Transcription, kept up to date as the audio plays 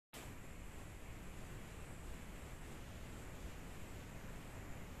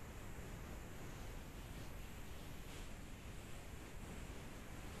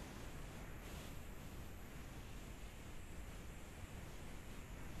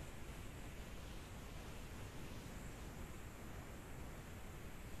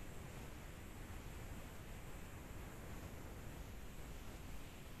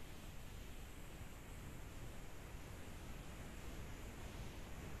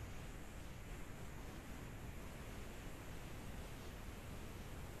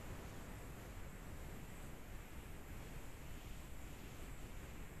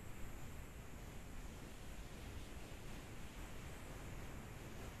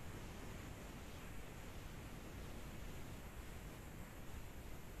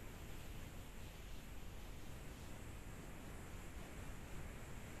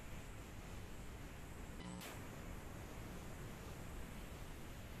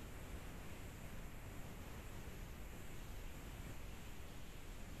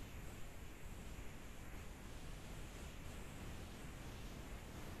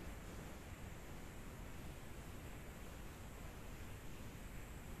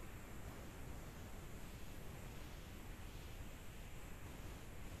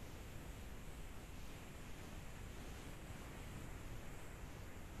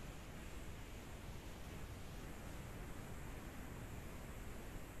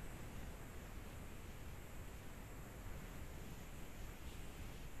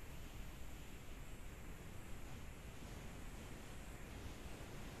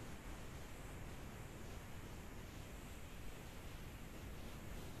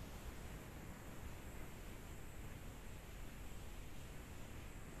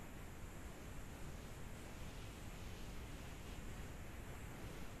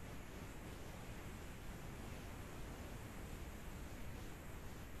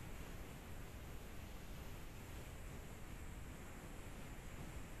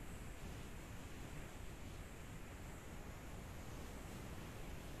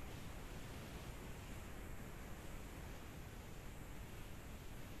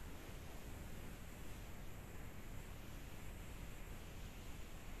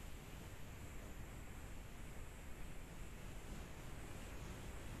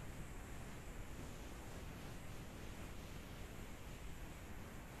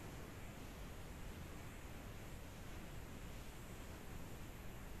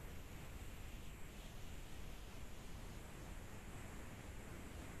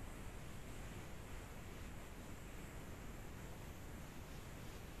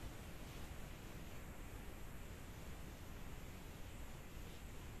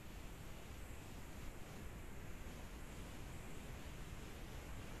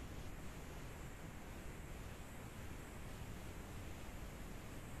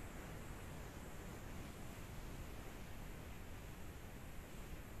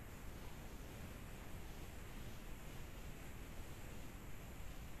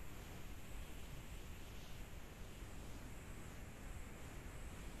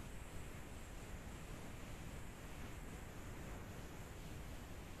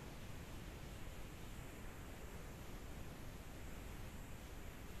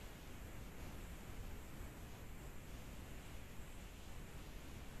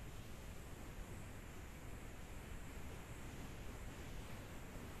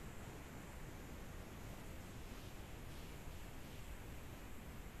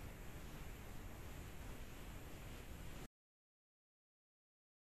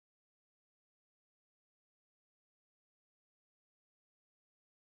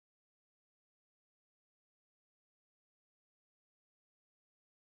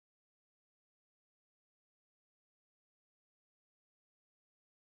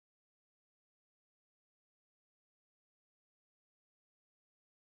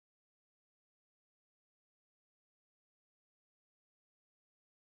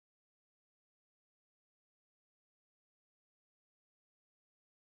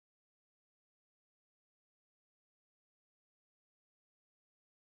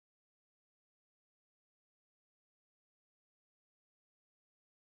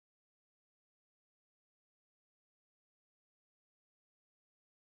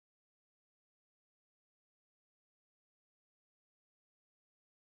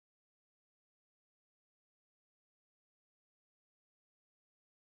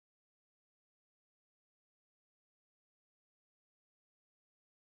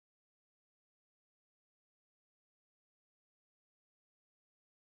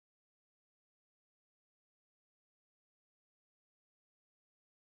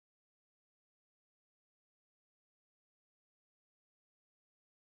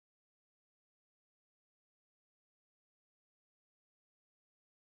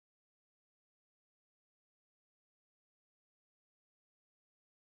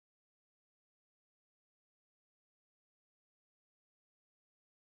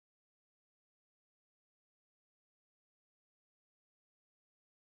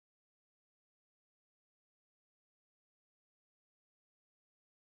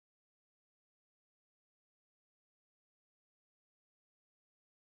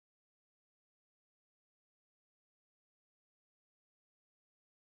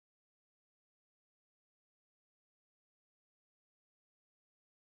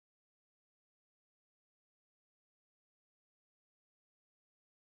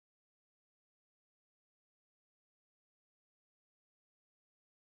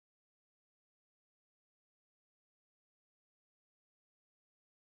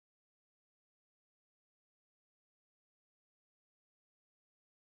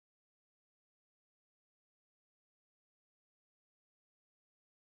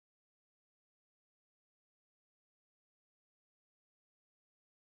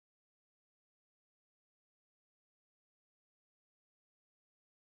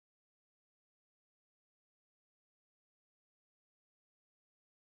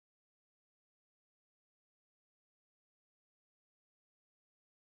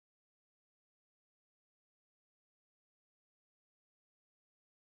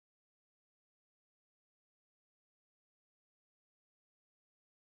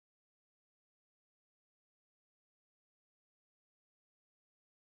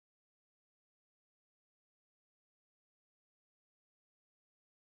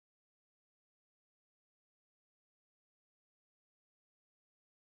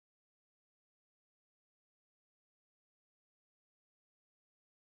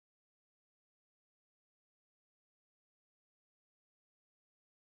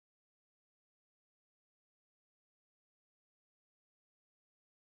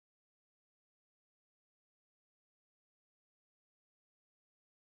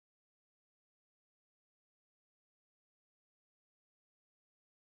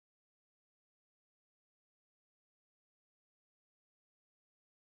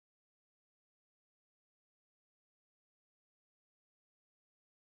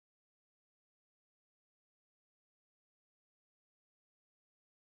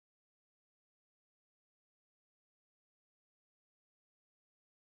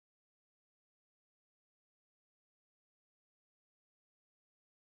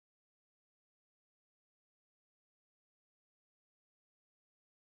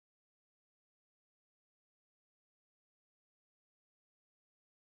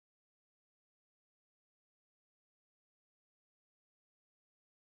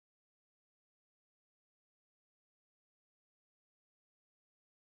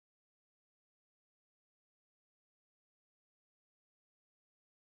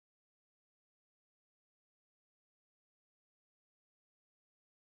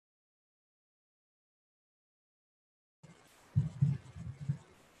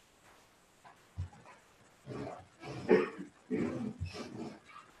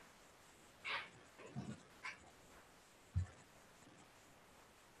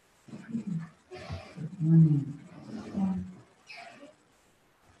morning.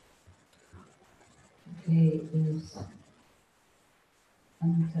 Today is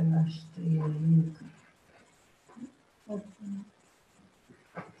Antarashtriya Yoga.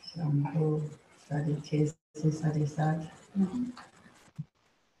 Shambho 6:30 से 7:30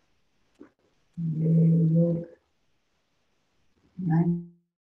 ये योग 9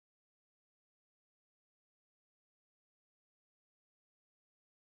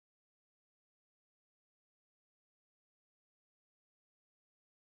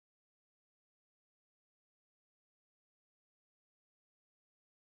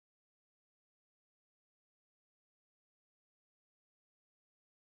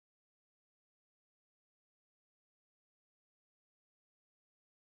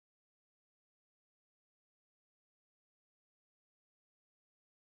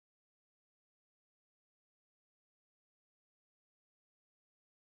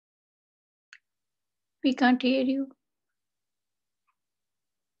 We can't hear you.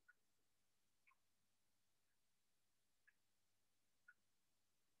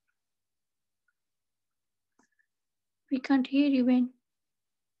 We can't hear you, Ben.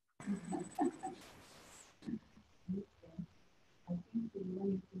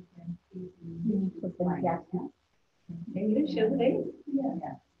 English, okay?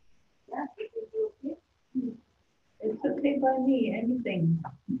 Yeah. It's okay by me, anything.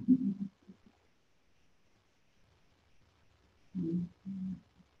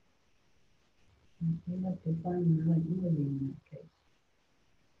 You have to find the right word in that case.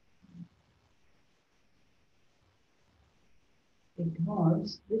 Because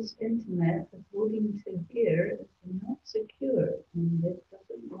this internet, according to here, is not secure, and it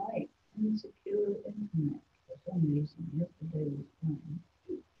doesn't like insecure internet for some reason. Yesterday was fine.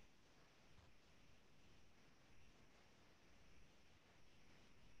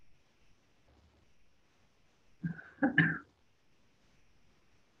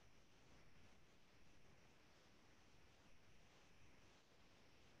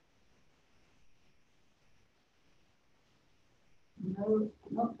 No,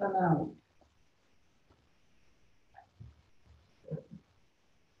 not allowed.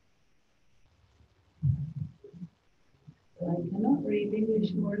 So I cannot read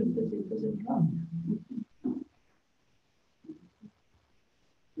English more because it doesn't come.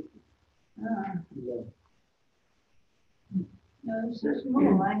 No, it's so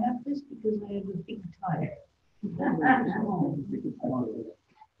small. I have this because I have a big tire. That's small.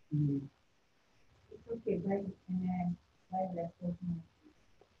 It's okay, right? Right left.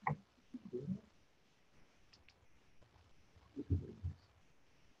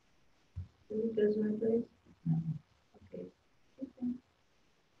 So it goes like this? Okay.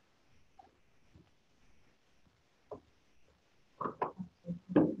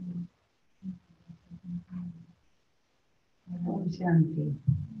 Om Shanti.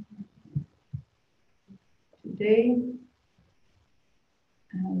 Today,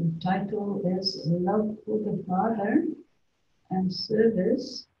 the title is Love for the Father and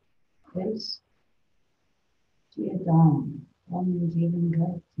Service is Jiyadam. Om Jivan Ka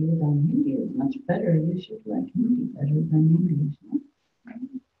Jiyadam. Hindi is much better. You should like Hindi better than English, no?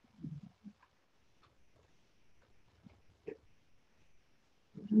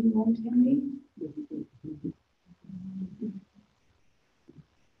 Do you want Hindi?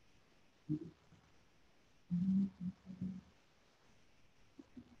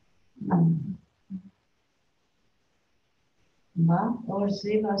 बाप और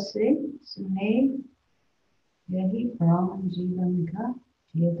सेवा से स्नेह यही ब्राह्मण जीवन का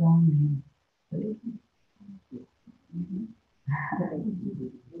जीवदान है।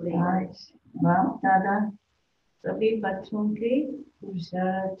 आज बाप दादा सभी बच्चों के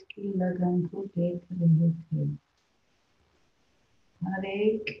पुरुषार्थ की लगन को देख रहे थे। हर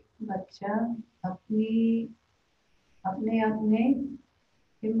एक बच्चा अपने अपने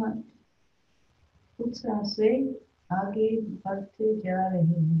हिम्मत उत्साह से आगे बढ़ते जा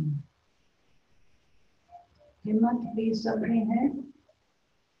रहे हैं। हिम्मत भी सब में है,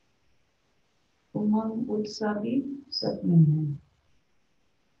 उमंग उत्साह भी सब में है।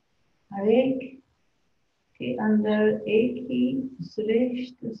 हर एक के अंदर एक ही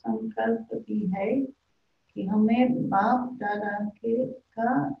श्रेष्ठ संकल्प भी है कि हमें बाप दादा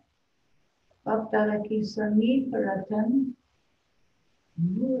की समीप रतन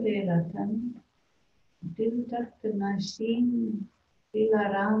नूरे रतन दिल तक नशीन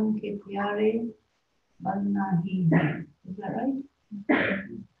दिलाराम के प्यारे बनना ही है। Is that right?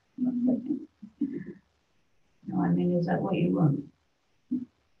 No, I mean, is that what you want?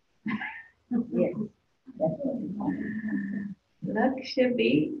 Yes. लक्ष्य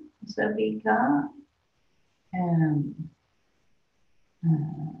भी सभी का and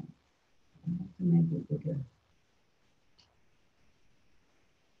have to make it bigger.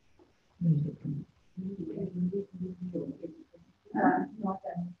 Where is it from?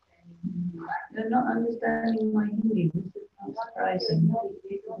 You're not understanding my Hindi. This is not surprising.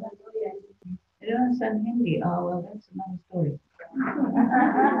 You don't understand Hindi? Oh, well, that's another story.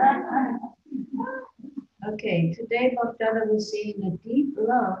 Okay, today Bhaktada was seeing a deep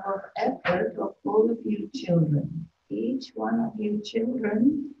love of effort of all of you children. Each one of you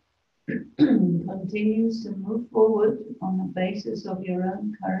children continues to move forward on the basis of your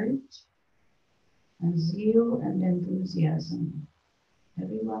own courage and zeal and enthusiasm.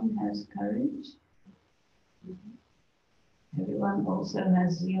 Everyone has courage. Everyone also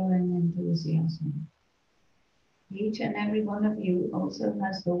has zeal and enthusiasm. Each and every one of you also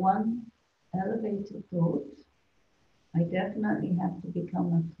has the one elevated thought. I definitely have to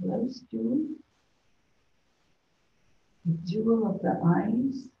become a close jewel, the jewel of the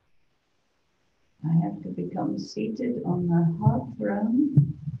eyes. I have to become seated on the heart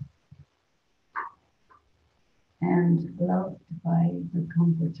throne and loved by the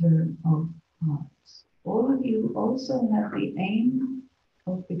comforter of hearts. All of you also have the aim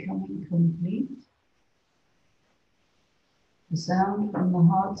of becoming complete. The sound from the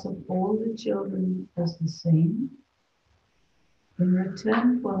hearts of all the children is the same. In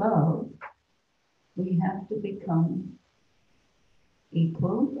return for love, we have to become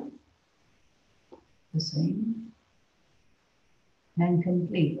equal, the same, and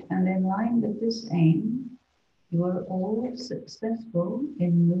complete. And in line with this aim, you are all successful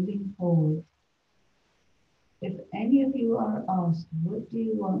in moving forward. If any of you are asked, what do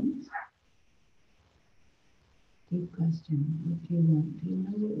you want? Deep question. What do you want? Do you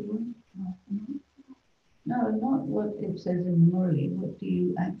know what you want? No, not what it says in the Murli. What do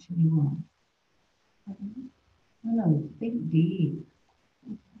you actually want? No, think deep.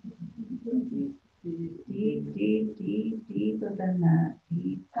 Deeper than that.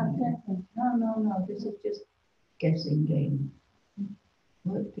 Deep. No, this is just guessing game.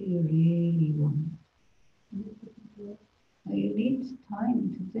 What do you really want? Well, you need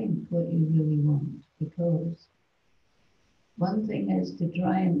time to think what you really want, because one thing is to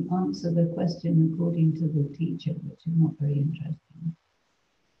try and answer the question according to the teacher, which is not very interesting.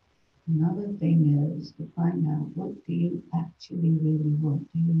 Another thing is to find out, what do you actually really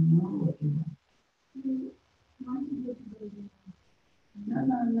want? Do you know what you want?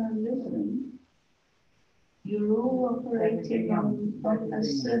 No, listen. You're all operating on a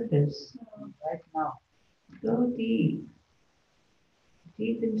surface. Right now. Go deep.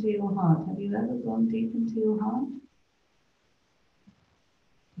 Deep into your heart. Have you ever gone deep into your heart?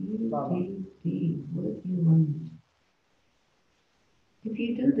 Deep. What do you want? If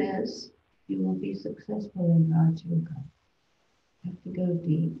you do this, you will be successful in Raj Yoga. You have to go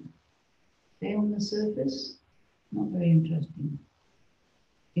deep. Stay on the surface, not very interesting.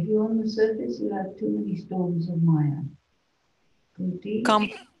 If you're on the surface, you have too many storms of Maya. Go deep,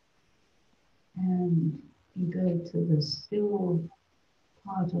 and you go to the still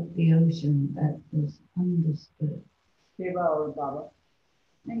part of the ocean that is undisturbed.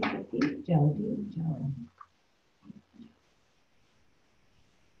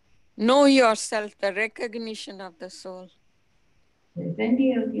 Know yourself, the recognition of the soul. If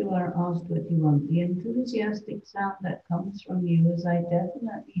any of you are asked what you want, the enthusiastic sound that comes from you is, I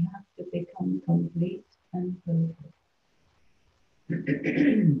definitely have to become complete and perfect.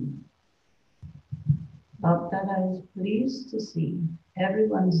 Bhaktada is pleased to see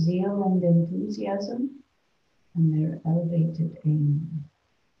everyone's zeal and enthusiasm and their elevated aim.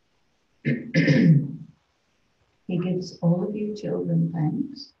 He gives all of you children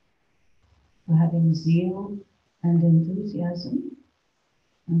thanks for having zeal and enthusiasm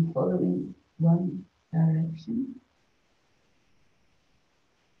and following one direction,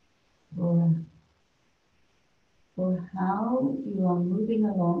 for how you are moving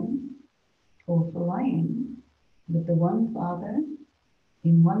along or flying with the one Father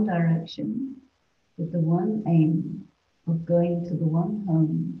in one direction, with the one aim of going to the one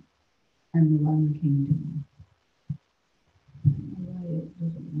home and the one kingdom. Why it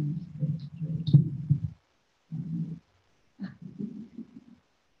doesn't want to stay straight.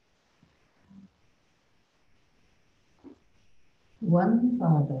 One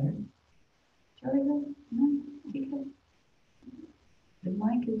Father. Shall I go? No? Okay. The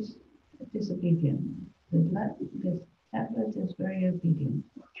mic is disobedient. The tablet is very obedient.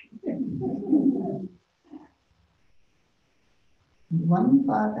 One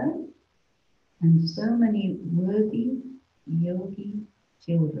Father and so many worthy yogi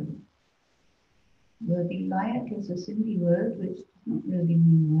children. Worthy layak is a Sindhi word which does not really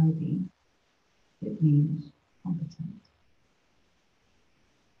mean worthy. It means competent.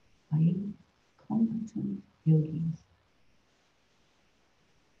 i.e. competent yogis.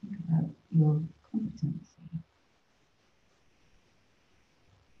 Think about your competency.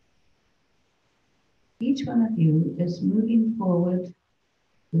 Each one of you is moving forward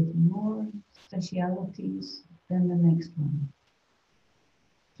with more specialities than the next one.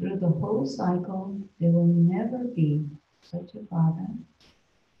 Through the whole cycle, there will never be such a father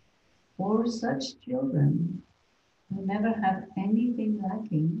or such children who never have anything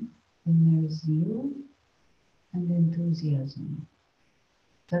lacking in their zeal and enthusiasm.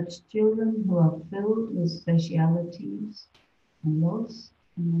 Such children who are filled with specialities and lost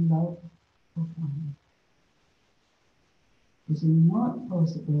in the love of one. This is not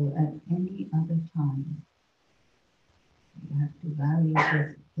possible at any other time. You have to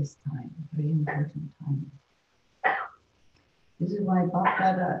value this time, very important time. This is why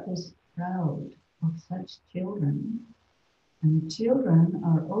Bhakti is proud of such children, and the children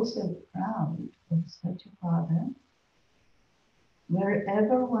are also proud of such a father.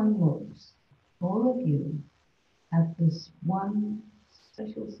 Wherever one looks, all of you have this one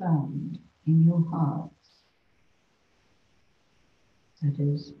special sound in your hearts. That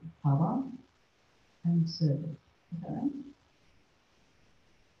is power and service. Is that right?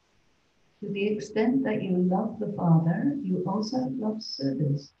 To the extent that you love the Father, you also love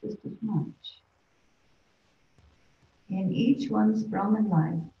service just as much. In each one's Brahman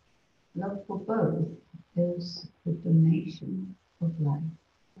life, love for both is the donation of life.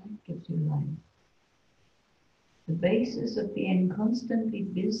 That gives you life. The basis of being constantly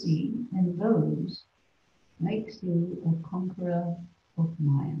busy in those makes you a conqueror of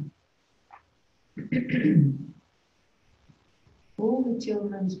Maya. All the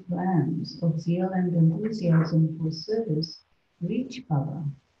children's plans of zeal and enthusiasm for service reach Bhava,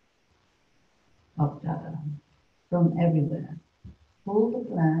 Bhaktada, from everywhere. All the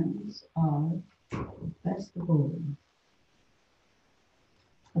plans are best of all.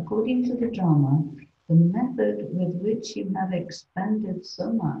 According to the drama, the method with which you have expanded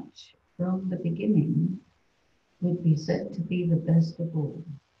so much from the beginning would be said to be the best of all.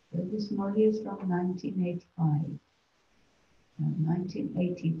 So this Murli is from 1985.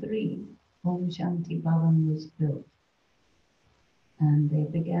 1983, Om Shanti Bhavan was built, and they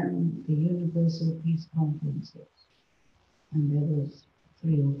began the Universal Peace Conferences, and there was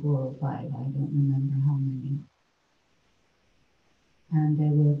 3 or 4 or 5, I don't remember how many, and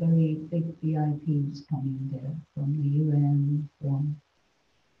there were very big VIPs coming there from the UN, from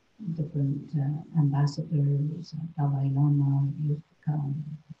different ambassadors. Dalai Lama used to come,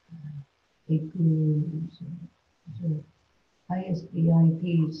 bhikkhus, so highest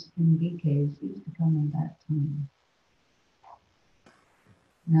VIPs in BKs used to come in that time.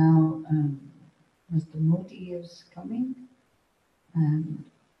 Now, Mr. Modi is coming, and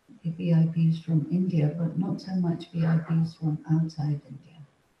the VIPs from India, but not so much VIPs from outside India.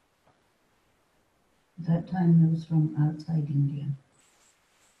 At that time, it was from outside India.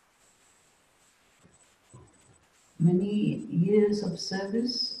 Many years of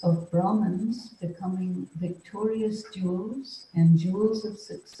service of Brahmins becoming victorious jewels and jewels of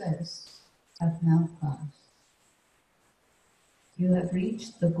success have now passed. You have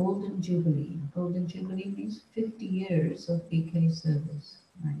reached the Golden Jubilee. Golden Jubilee means 50 years of BK service,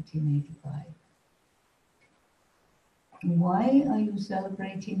 1985. Why are you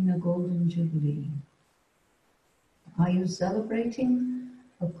celebrating the Golden Jubilee? Are you celebrating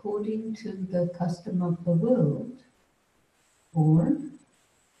according to the custom of the world, or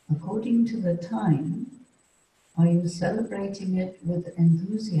according to the time? Are you celebrating it with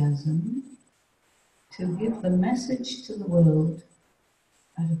enthusiasm to give the message to the world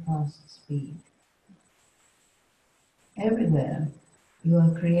at a fast speed? Everywhere, you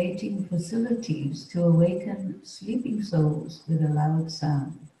are creating facilities to awaken sleeping souls with a loud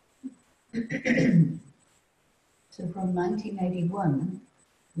sound. So from 1981,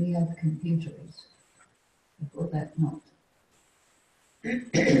 we had computers. Before that, not.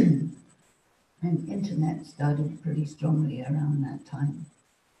 And internet started pretty strongly around that time.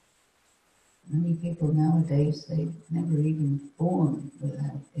 Many people nowadays, they've never even born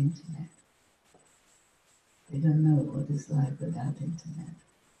without internet. They don't know what it's like without internet.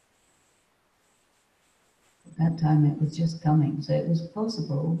 At that time it was just coming, so it was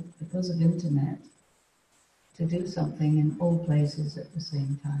possible, because of internet, to do something in all places at the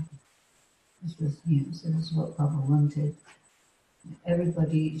same time. This was new, so this is what Baba wanted.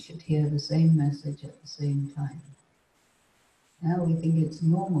 Everybody should hear the same message at the same time. Now we think it's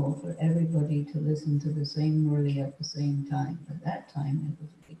normal for everybody to listen to the same Murli at the same time. At that time, it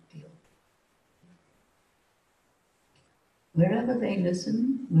was a big deal. Wherever they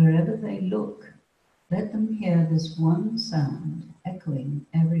listen, wherever they look, let them hear this one sound echoing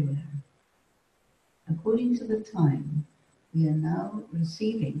everywhere. According to the time, we are now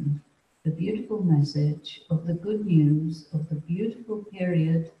receiving the beautiful message of the good news of the beautiful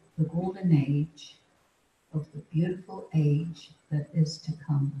period, the golden age, of the beautiful age that is to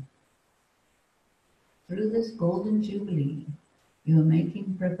come. Through this golden jubilee, you are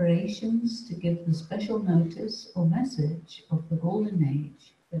making preparations to give the special notice or message of the golden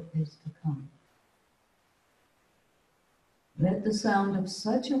age that is to come. Let the sound of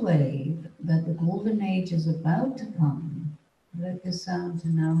such a wave that the golden age is about to come, let the sound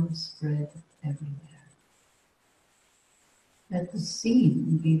now spread everywhere. Let the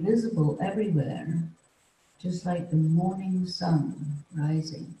scene be visible everywhere, just like the morning sun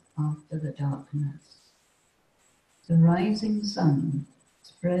rising after the darkness. The rising sun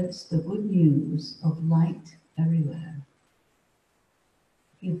spreads the good news of light everywhere.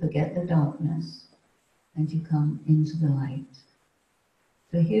 You forget the darkness and you come into the light.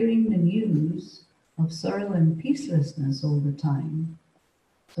 So hearing the news of sorrow and peacelessness all the time,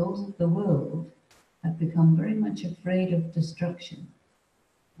 souls of the world have become very much afraid of destruction.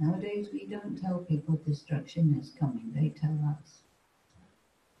 Nowadays we don't tell people destruction is coming, they tell us.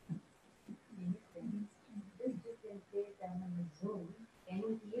 Can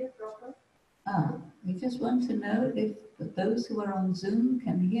you hear properly? We just want to know if those who are on Zoom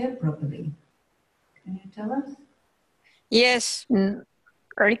can hear properly. Can you tell us? Yes.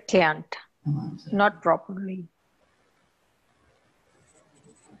 I can't. Oh, I'm sorry. Not properly.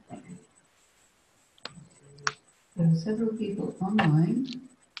 There are several people online.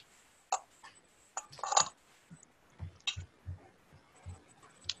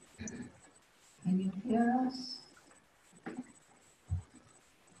 Can you hear us?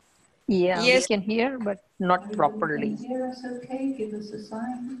 Yeah, Yes. we can hear, but not Everybody properly. can hear us okay? Give us a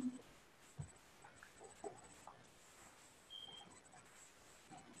sign.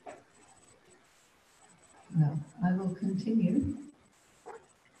 Well, I will continue.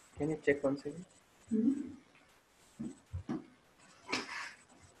 Can you check once again?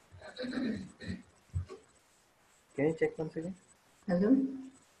 Can you check once again? Hello?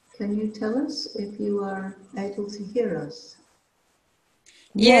 Can you tell us if you are able to hear us?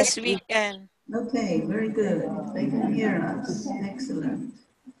 Yes, we can. Okay, very good. They can hear us. Excellent.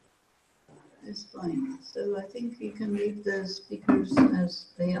 That's fine. So I think you can leave the speakers as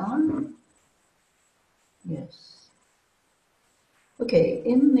they are. Yes. Okay,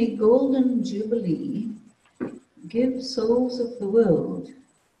 in the Golden Jubilee, give souls of the world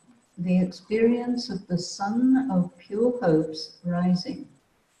the experience of the sun of pure hopes rising.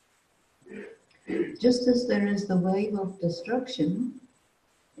 Just as there is the wave of destruction,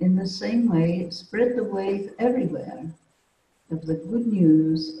 in the same way, spread the wave everywhere of the good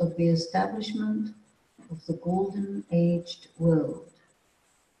news of the establishment of the golden aged world.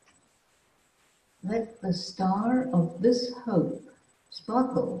 Let the star of this hope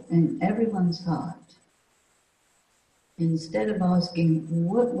sparkle in everyone's heart. Instead of asking,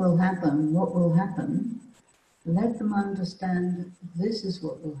 what will happen, let them understand this is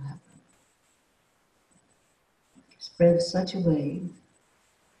what will happen. Spread such a wave.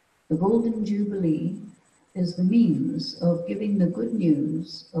 The Golden Jubilee is the means of giving the good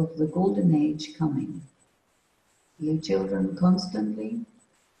news of the Golden Age coming. You children constantly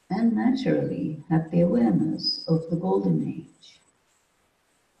and naturally have the awareness of the Golden Age,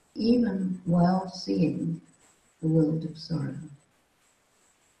 even while seeing the world of sorrow.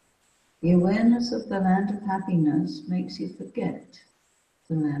 The awareness of the land of happiness makes you forget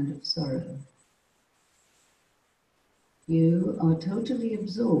the land of sorrow. You are totally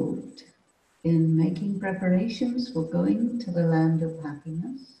absorbed in making preparations for going to the land of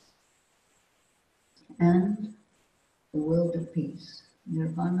happiness and the world of peace.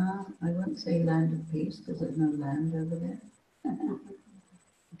 Nirvana, I won't say land of peace because there's no land over there.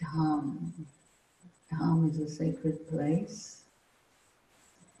 Dham. Dham is a sacred place,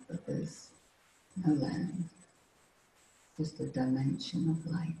 but there's no land, just a dimension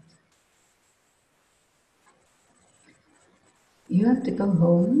of light. You have to go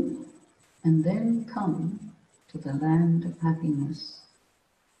home and then come to the land of happiness.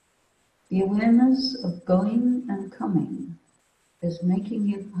 The awareness of going and coming is making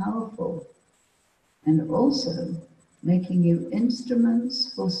you powerful and also making you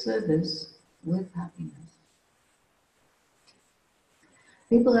instruments for service with happiness.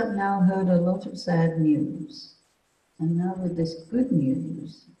 People have now heard a lot of sad news, And now with this good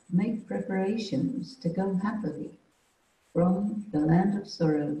news, make preparations to go happily from the land of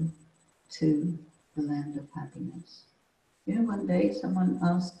sorrow to the land of happiness. You know, one day someone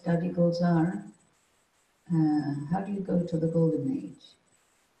asked Daddy Gulzar, how do you go to the golden age?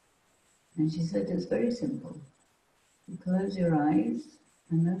 And she said, it's very simple. You close your eyes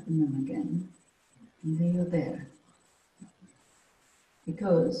and open them again, and then you're there.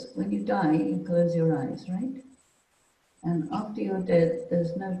 Because when you die, you close your eyes, right? And after you're dead,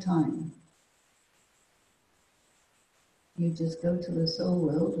 there's no time. You just go to the soul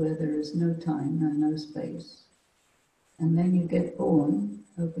world where there is no time and no space. And then you get born,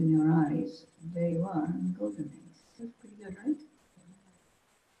 open your eyes, and there you are in the golden age. That's pretty good, right?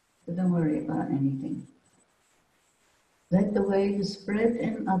 But don't worry about anything. Let the wave spread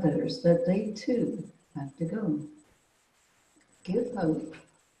in others that they too have to go. Give hope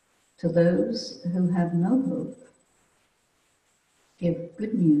to those who have no hope. Give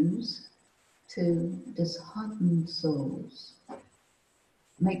good news to disheartened souls.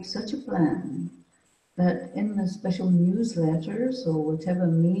 Make such a plan that in the special newsletters or whatever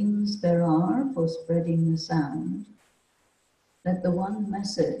means there are for spreading the sound, that the one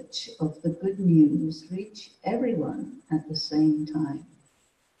message of the good news reach everyone at the same time.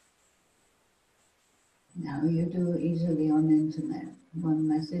 Now you do easily on the internet. One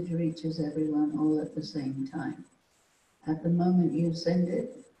message reaches everyone all at the same time. At the moment you send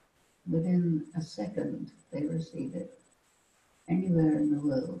it, within a second they receive it, anywhere in the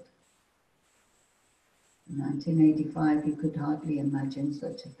world. In 1985 you could hardly imagine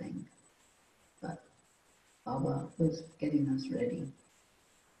such a thing, but Baba was getting us ready.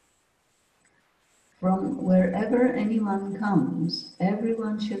 From wherever anyone comes,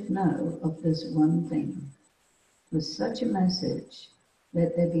 everyone should know of this one thing. With such a message,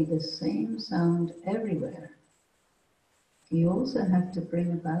 let there be the same sound everywhere. You also have to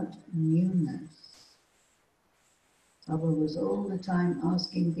bring about newness. Baba was all the time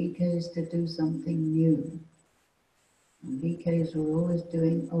asking BKs to do something new. And BKs were always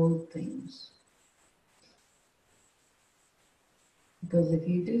doing old things. Because if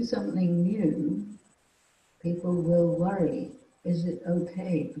you do something new, people will worry, is it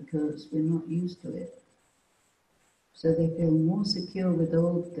okay, because we're not used to it. So they feel more secure with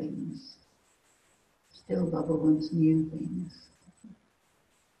old things. Still, Baba wants new things.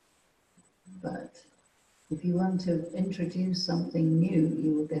 But if you want to introduce something new,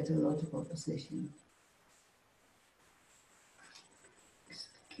 you will get a lot of opposition. Just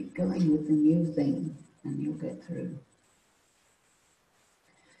keep going with the new thing and you'll get through.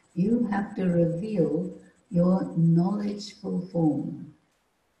 You have to reveal your knowledgeful form.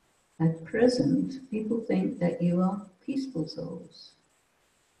 At present, people think that you are peaceful souls.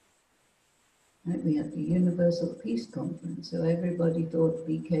 Right? We had the Universal Peace Conference, so everybody thought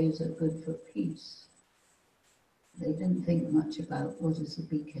BKs are good for peace. They didn't think much about what is the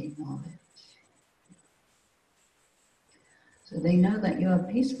BK knowledge. So they know that you are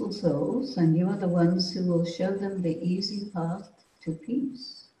peaceful souls, and you are the ones who will show them the easy path to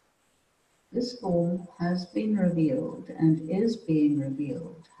peace. This form has been revealed and is being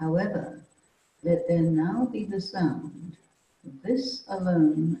revealed. However, let there now be the sound. This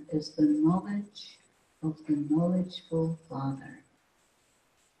alone is the knowledge of the knowledgeful Father.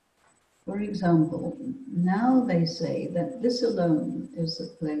 For example, now they say that this alone is the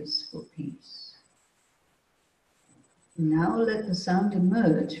place for peace. Now let the sound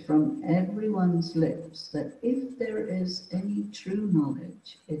emerge from everyone's lips that if there is any true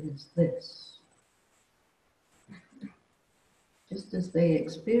knowledge, it is this. Just as they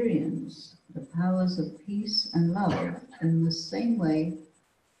experience the powers of peace and love in the same way,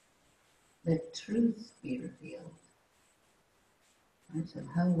 let truth be revealed. Right, so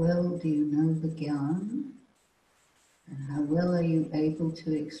how well do you know the Gyan? And how well are you able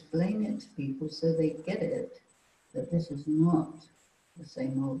to explain it to people so they get it, that this is not the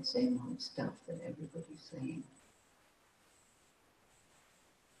same old stuff that everybody's saying.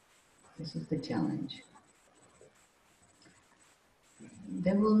 This is the challenge.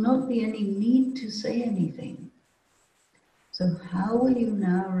 There will not be any need to say anything. So how will you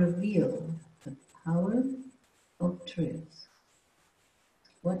now reveal the power of truth?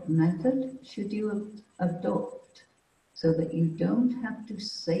 What method should you adopt so that you don't have to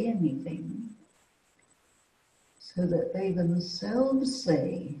say anything, so that they themselves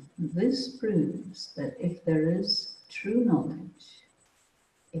say, this proves that if there is true knowledge,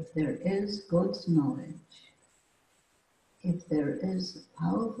 if there is God's knowledge, if there is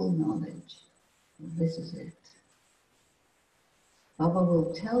powerful knowledge, this is it. Baba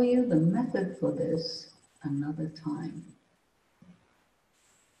will tell you the method for this another time.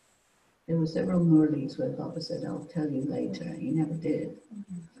 There were several Murlis where Baba said, I'll tell you later. He never did.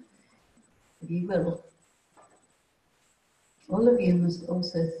 But he will. All of you must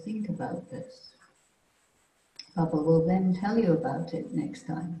also think about this. Baba will then tell you about it next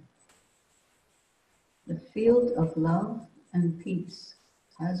time. The field of love and peace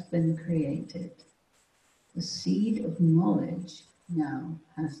has been created. The seed of knowledge now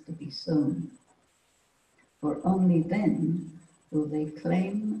has to be sown. For only then will they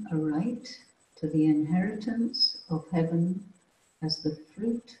claim a right to the inheritance of heaven as the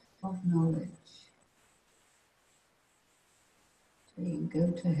fruit of knowledge. So you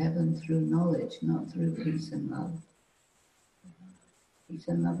go to heaven through knowledge, not through peace and love. Peace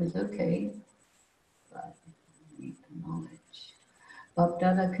and love is okay, but you need the knowledge.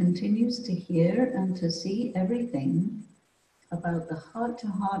 Bapdada continues to hear and to see everything about the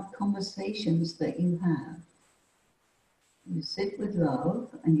heart-to-heart conversations that you have. You sit with love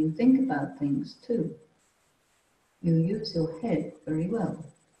and you think about things too. You use your head very well.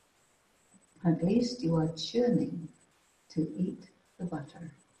 At least you are churning to eat the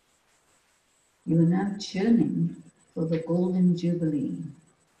butter. You are now churning for the golden jubilee.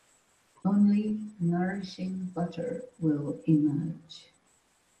 Only nourishing butter will emerge.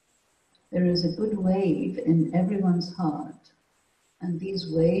 There is a good wave in everyone's heart, and these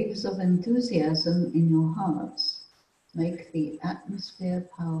waves of enthusiasm in your hearts make the atmosphere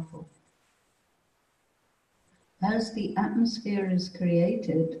powerful. As the atmosphere is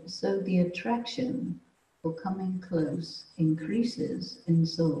created, so the attraction for coming close increases in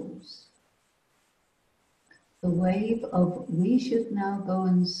souls. The wave of we should now go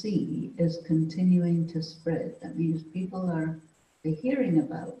and see is continuing to spread. That means people are hearing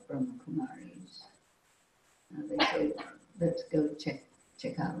about Brahma Kumaris. They say, let's go check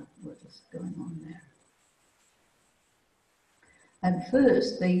out what is going on there. At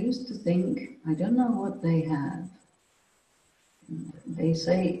first, they used to think, I don't know what they have. They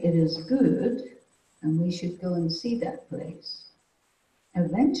say it is good and we should go and see that place.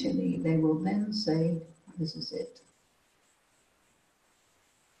 Eventually, they will then say, this is it.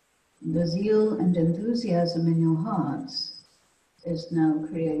 The zeal and enthusiasm in your hearts is now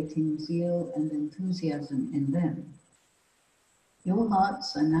creating zeal and enthusiasm in them. Your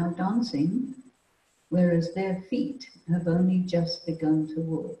hearts are now dancing, whereas their feet have only just begun to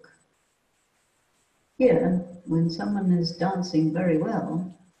walk. Here, when someone is dancing very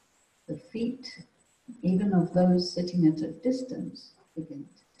well, the feet, even of those sitting at a distance, begin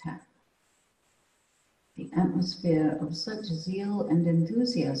to tap. The atmosphere of such zeal and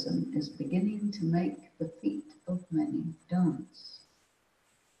enthusiasm is beginning to make the feet of many dance.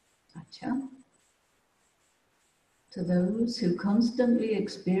 Acha. To those who constantly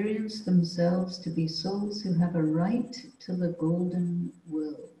experience themselves to be souls who have a right to the golden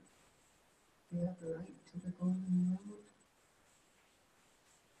world. Do you have a right to the golden world?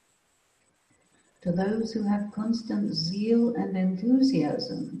 To those who have constant zeal and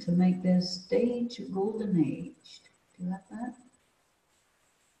enthusiasm to make their stage golden aged. Do you have that?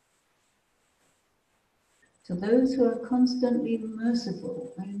 To those who are constantly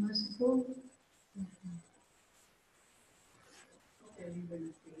merciful. Are you merciful?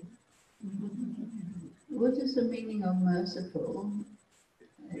 What is the meaning of merciful?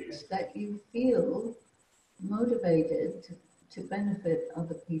 It's that you feel motivated to benefit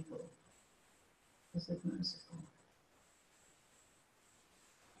other people. Is it merciful?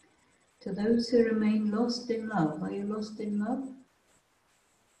 To those who remain lost in love, are you lost in love?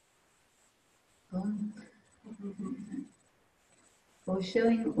 For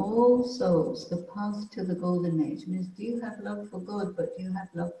showing all souls the path to the golden age. Means, do you have love for God, but do you have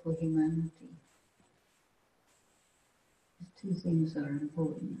love for humanity? These two things are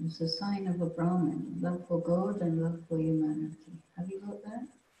important. It's a sign of a Brahmin, love for God and love for humanity. Have you got that?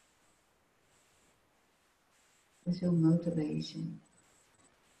 Is your motivation.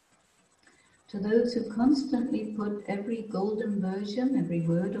 To those who constantly put every golden version, every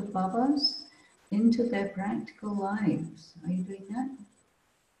word of Baba's into their practical lives. Are you doing that?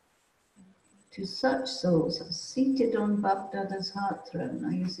 To such souls seated on Bapdada's heart throne.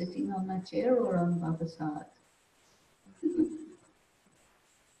 Are you sitting on a chair or on Baba's heart?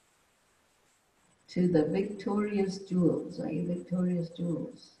 To the victorious jewels. Are you victorious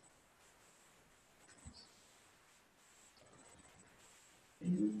jewels?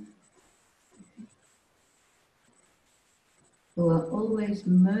 Who are always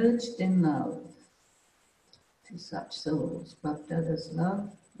merged in love. To such souls, Bapdada's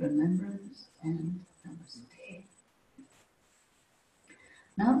love, remembrance, and namaste.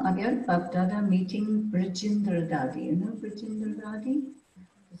 Now Avyakt Bapdada meeting Brijindra Dadi. You know Brijindra Dadi?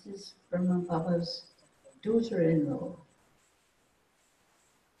 This is Brahma Baba's daughter-in-law.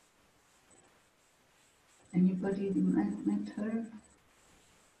 Anybody met her?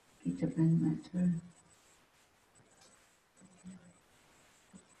 Peter Ben met her.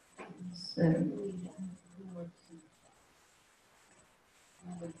 So,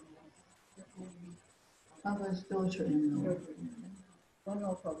 Baba's daughter-in-law. One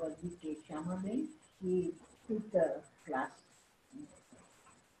of our DK Shamabe, he took the class.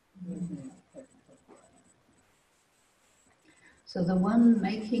 So the one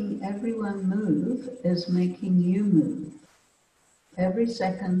making everyone move is making you move. Every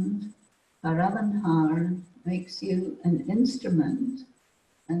second, Haravanhar makes you an instrument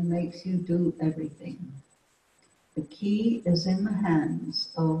and makes you do everything. The key is in the hands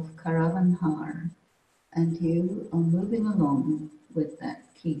of Karavanhar, and you are moving along with that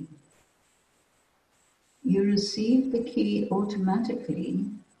key. You receive the key automatically,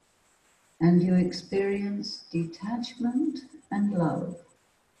 and you experience detachment and love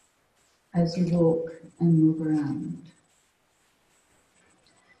as you walk and move around.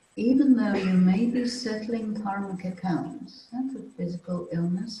 Even though you may be settling karmic accounts, that's a physical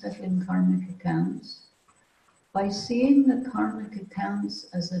illness, settling karmic accounts, by seeing the karmic accounts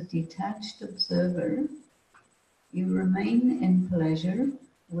as a detached observer, you remain in pleasure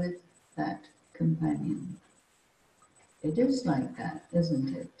with that companion. It is like that,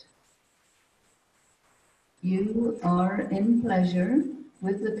 isn't it? You are in pleasure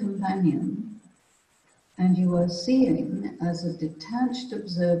with the companion, and you are seeing as a detached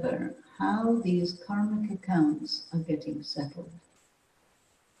observer how these karmic accounts are getting settled.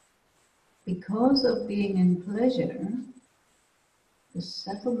 Because of being in pleasure, the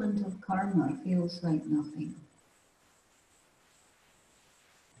settlement of karma feels like nothing.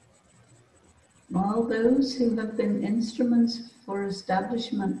 While those who have been instruments for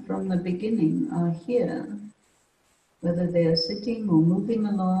establishment from the beginning are here, whether they are sitting or moving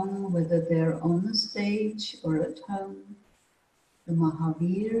along, whether they're on the stage or at home, the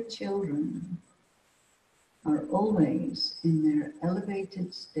Mahavir children are always in their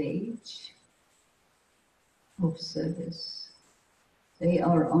elevated stage of service. They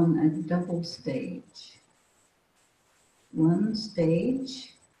are on a double stage. One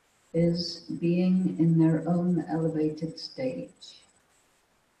stage is being in their own elevated stage,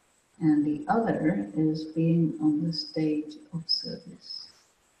 and the other is being on the stage of service.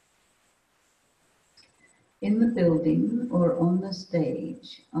 In the building or on the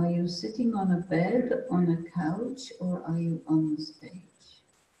stage, are you sitting on a bed, on a couch, or are you on the stage?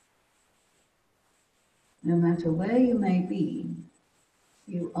 No matter where you may be,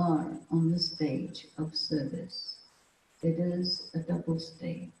 you are on the stage of service. It is a double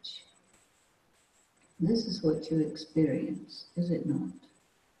stage. This is what you experience, is it not?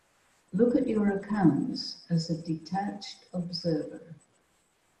 Look at your accounts as a detached observer.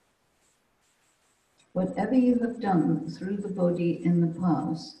 Whatever you have done through the body in the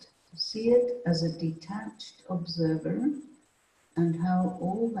past, see it as a detached observer and how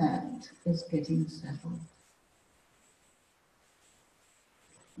all that is getting settled.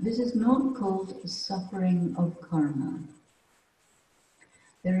 This is not called suffering of karma.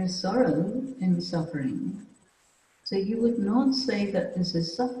 There is sorrow in suffering, so you would not say that this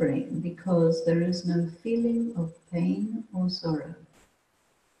is suffering because there is no feeling of pain or sorrow.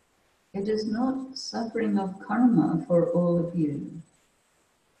 It is not suffering of karma for all of you.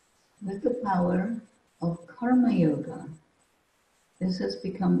 With the power of karma yoga, this has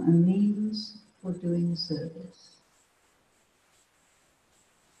become a means for doing service.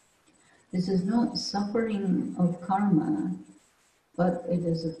 This is not suffering of karma, but it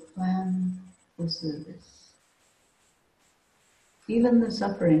is a plan for service. Even the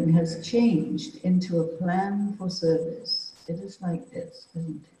suffering has changed into a plan for service. It is like this,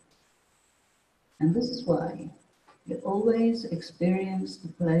 isn't it? And this is why you always experience the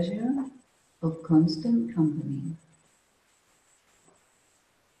pleasure of constant company.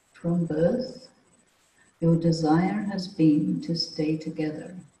 From birth, your desire has been to stay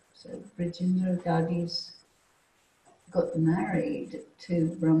together. So Brijindra Dadi's got married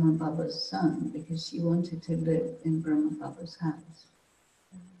to Brahma Baba's son because she wanted to live in Brahma Baba's house.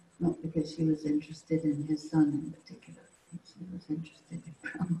 Not because she was interested in his son in particular. She was interested in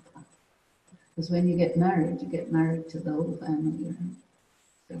Brahma Baba. Because when you get married to the whole family, right?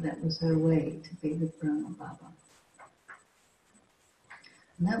 So that was her way to be with Brahma Baba.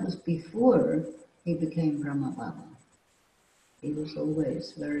 And that was before he became Brahma Baba. He was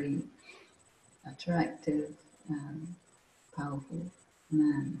always very attractive and powerful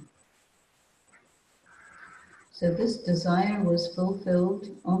man. So this desire was fulfilled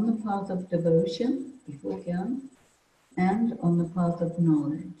on the path of devotion, before Gyan, and on the path of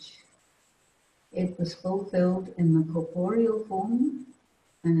knowledge. It was fulfilled in the corporeal form,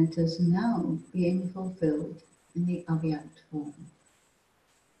 and it is now being fulfilled in the Avyakt form.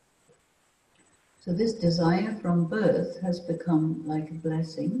 So this desire from birth has become like a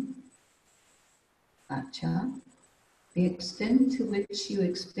blessing, acha. The extent to which you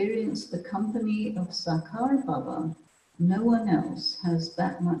experience the company of Sakar Baba, no one else has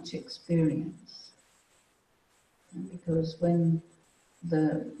that much experience. Because when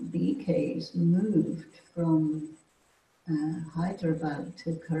the BKs moved from Hyderabad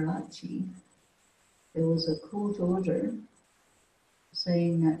to Karachi, there was a court order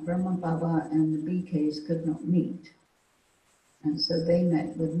saying that Brahma Baba and the BKs could not meet. And so they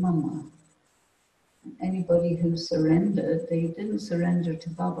met with Mama. Anybody who surrendered, they didn't surrender to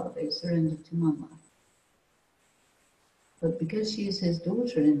Baba, they surrendered to Mama. But because she's his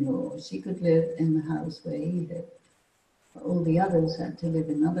daughter-in-law, she could live in the house where he lived. But all the others had to live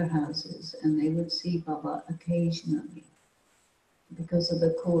in other houses, and they would see Baba occasionally. Because of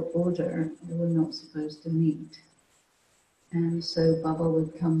the court order, they were not supposed to meet. And so Baba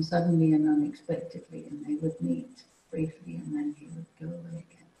would come suddenly and unexpectedly, and they would meet briefly, and then he would go away again.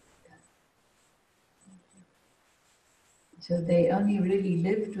 So they only really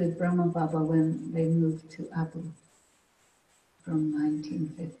lived with Brahma Baba when they moved to Abu from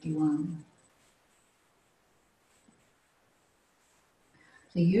 1951.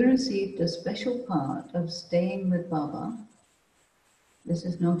 So you received a special part of staying with Baba. This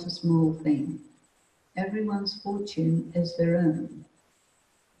is not a small thing. Everyone's fortune is their own.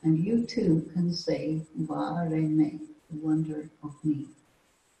 And you too can say, Va Re Me, the wonder of me.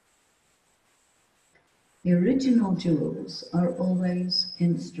 The original jewels are always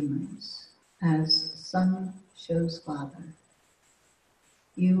instruments, as son shows father.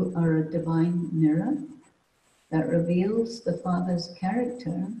 You are a divine mirror that reveals the Father's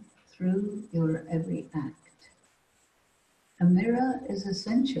character through your every act. A mirror is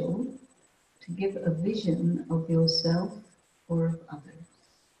essential to give a vision of yourself or of others,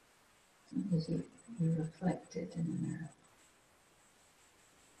 because you're reflected in a mirror.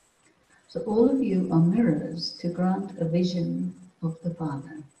 So all of you are mirrors to grant a vision of the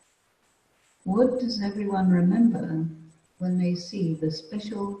Father. What does everyone remember when they see the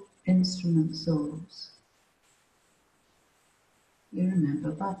special instrument souls? You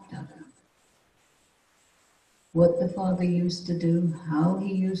remember Bapdada. What the Father used to do, how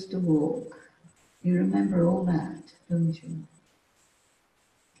he used to walk. You remember all that, don't you?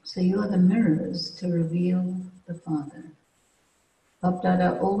 So you are the mirrors to reveal the Father.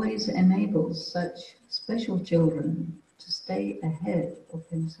 Bapdada always enables such special children to stay ahead of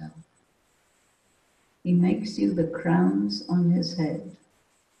himself. He makes you the crowns on his head.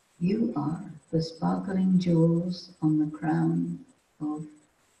 You are the sparkling jewels on the crown of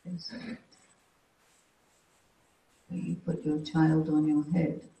his head. So you put your child on your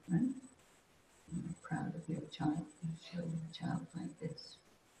head, right? You're proud of your child. You show your child like this.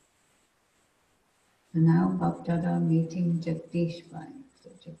 And now Bapdada meeting Jagdish Bhai. So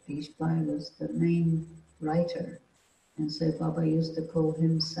Jagdish Bhai was the main writer, and so Baba used to call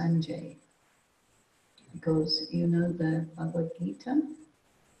him Sanjay. Because you know the Bhagavad Gita?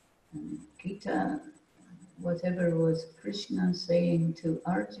 And Gita, whatever was Krishna saying to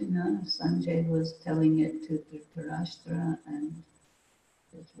Arjuna, Sanjay was telling it to Dhritarashtra and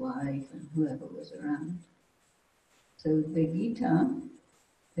his wife and whoever was around. So the Gita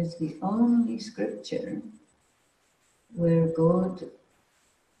is the only scripture where God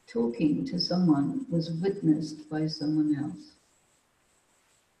talking to someone was witnessed by someone else.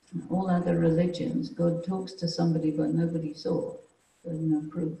 In all other religions, God talks to somebody but nobody saw. There's no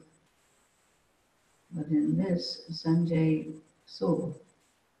proof. But in this, Sanjay saw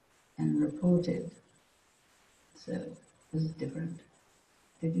and reported. So this is different.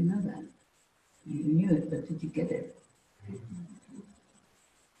 Did you know that? You knew it, but did you get it?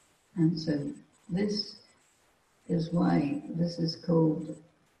 And so this is why this is called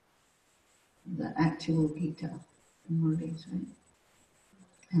the actual Gita, the Murlis, right?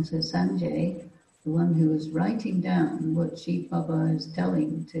 And so Sanjay, the one who is writing down what Shiv Baba is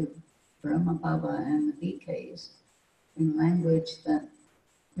telling to Brahma Baba and the BKs in language that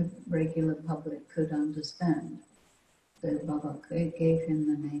the regular public could understand. So Baba gave him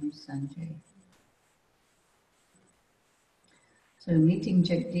the name Sanjay. So meeting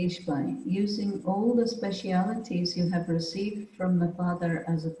Jagdish Bhai, using all the specialities you have received from the Father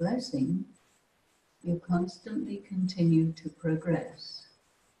as a blessing, You constantly continue to progress.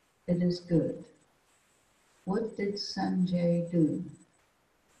 It is good. What did Sanjay do?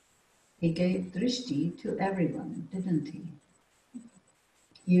 He gave drishti to everyone, didn't he?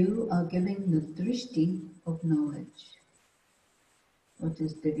 You are giving the drishti of knowledge. What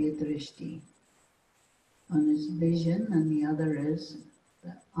is divya drishti? One is vision and the other is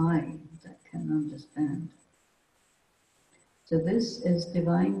the eye that can understand. So this is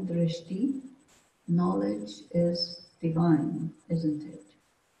divine drishti. Knowledge is divine, isn't it?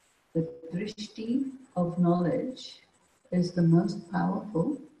 The drishti of knowledge is the most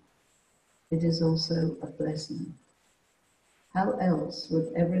powerful. It is also a blessing. How else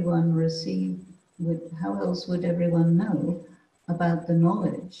would everyone how else would everyone know about the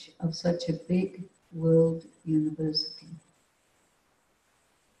knowledge of such a big world university?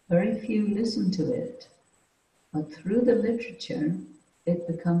 Very few listen to it, but through the literature it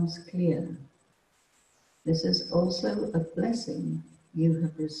becomes clear. This is also a blessing you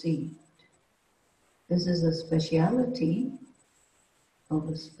have received. This is a speciality of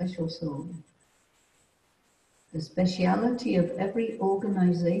a special soul. The speciality of every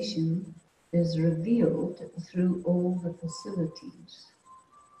organization is revealed through all the facilities.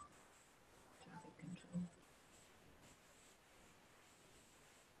 Traffic control.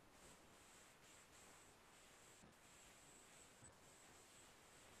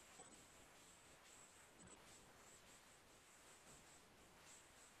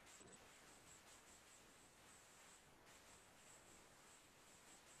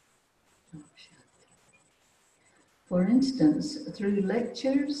 For instance, through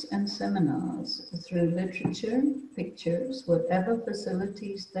lectures and seminars, through literature, pictures, whatever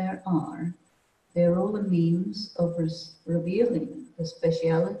facilities there are, they're all a means of revealing the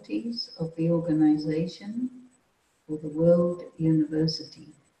specialities of the organization or the world university.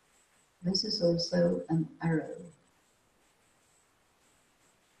 This is also an arrow.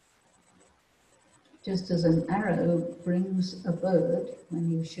 Just as an arrow brings a bird,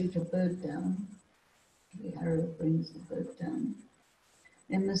 when you shoot a bird down, the arrow brings the bird down.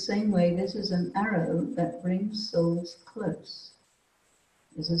 In the same way, this is an arrow that brings souls close.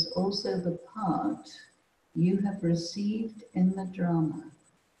 This is also the part you have received in the drama.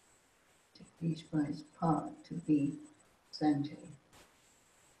 Jagdishbhai's part to be Sanjay.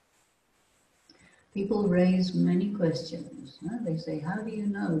 People raise many questions. No? They say, how do you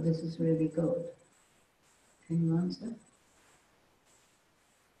know this is really God? Can you answer?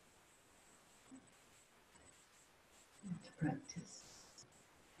 Practice.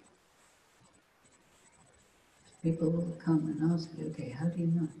 People will come and ask you, okay, how do you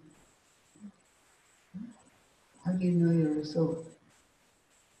know? How do you know you're a soul?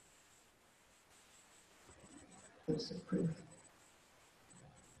 What's the proof?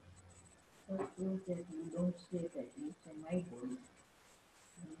 What proof that you don't say that it's a my body?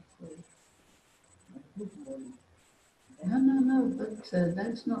 You say a good body. No, but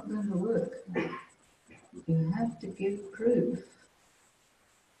that's not going to work. You have to give proof.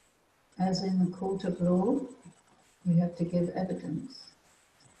 As in a court of law, you have to give evidence.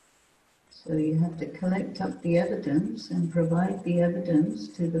 So you have to collect up the evidence and provide the evidence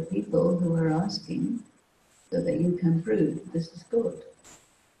to the people who are asking so that you can prove this is good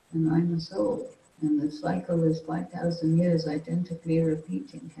and I'm a soul and the cycle is 5,000 years identically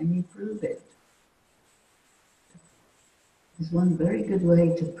repeating. Can you prove it? There's one very good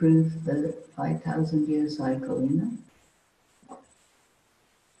way to prove the 5,000 year cycle, you know?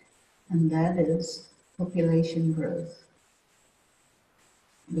 And that is population growth.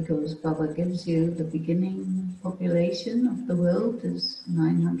 Because Baba gives you the beginning population of the world is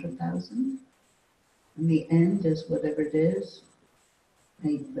 900,000, and the end is whatever it is,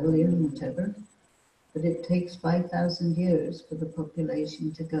 8 billion, whatever. But it takes 5,000 years for the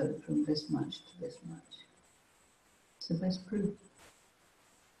population to go from this much to this much. It's the best proof.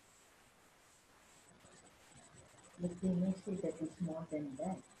 But they may say that it's more than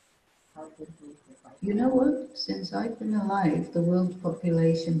that. How to prove the fight? You know what? Since I've been alive, the world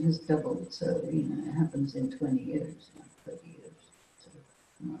population has doubled. So, you know, it happens in 20 years, not 30 years. So,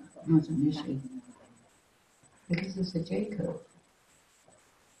 not an issue. Because it's a J-code.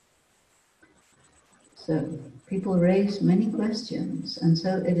 So, people raise many questions, and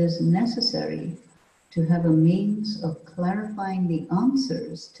so it is necessary to have a means of clarifying the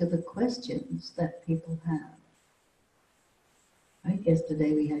answers to the questions that people have. Right?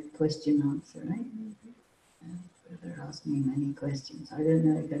 Yesterday we had question answer, right? Brother asked me many questions. I don't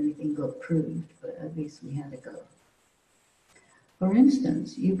know if anything got proved, but at least we had a go. For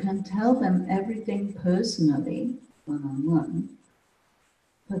instance, you can tell them everything personally, one-on-one,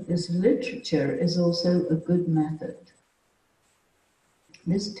 But this literature is also a good method.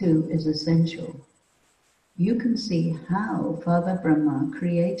 This too is essential. You can see how Father Brahma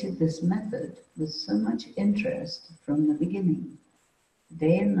created this method with so much interest from the beginning.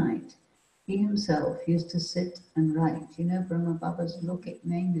 Day and night, he himself used to sit and write. You know, Brahma Baba's Lokik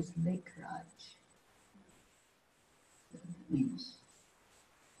name is Lekraj. That means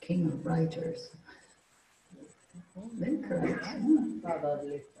king of writers. Lekraj. Baba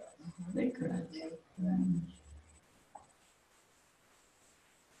Lekraj.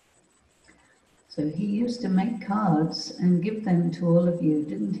 So he used to make cards and give them to all of you,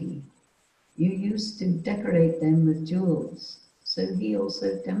 didn't he? You used to decorate them with jewels. So he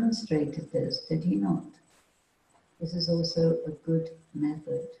also demonstrated this, did he not? This is also a good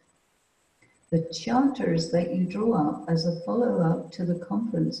method. The charters that you draw up as a follow-up to the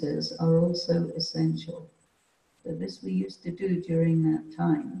conferences are also essential. So this we used to do during that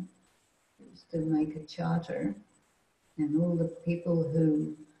time. We used to make a charter, and all the people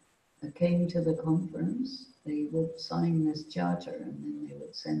who came to the conference, they would sign this charter, and then they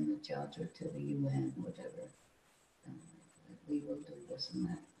would send the charter to the UN, whatever. We will do this and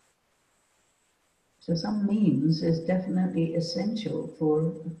that. So some means is definitely essential for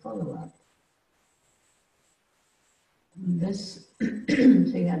the follow-up. This, so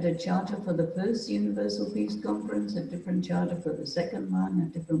you had a charter for the first Universal Peace Conference, a different charter for the second one,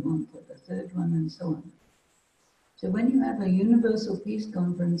 a different one for the third one, and so on. So when you have a Universal Peace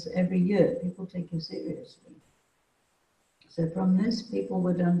Conference every year, people take you seriously. So from this, people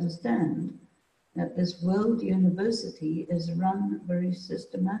would understand that this World University is run very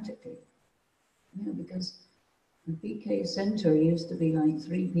systematically. You know, because the BK Center used to be like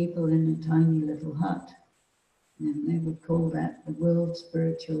 3 people in a tiny little hut. And they would call that the World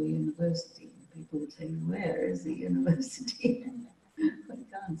Spiritual University. And people would say, where is the university? I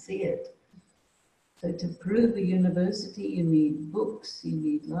can't see it. So to prove a university, you need books, you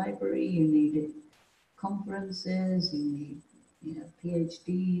need library, you need conferences, you need, you know,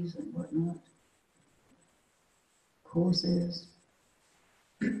 PhDs and whatnot, courses.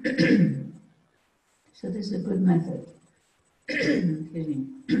 So this is a good method. Excuse me.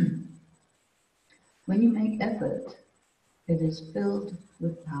 When you make effort, it is filled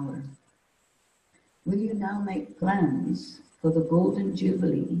with power. Will you now make plans for the Golden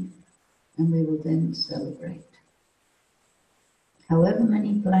Jubilee, and we will then celebrate? However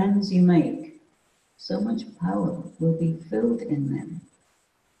many plans you make, so much power will be filled in them.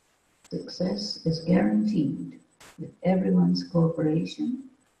 Success is guaranteed with everyone's cooperation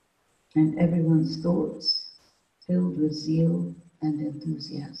and everyone's thoughts filled with zeal and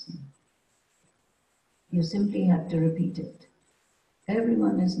enthusiasm. You simply have to repeat it.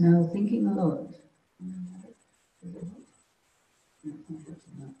 Everyone is now thinking a lot.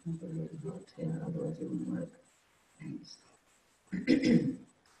 Otherwise it wouldn't work. Thanks.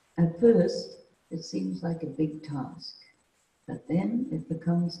 At first, it seems like a big task, but then it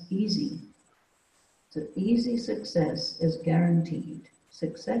becomes easy. So easy success is guaranteed.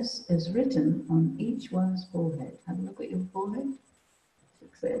 Success is written on each one's forehead. Have a look at your forehead.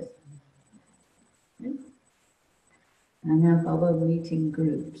 Success. Yeah. And now Baba meeting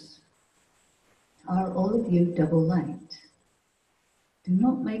groups. Are all of you double light? Do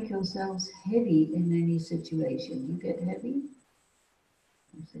not make yourselves heavy in any situation. You get heavy?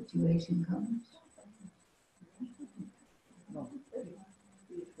 The situation comes. No.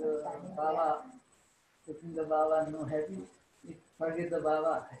 If Baba, putting the Baba no heavy, if forget the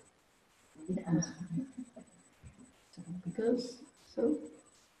Baba. Yeah. Because so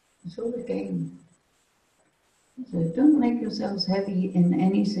it's all a game. So don't make yourselves heavy in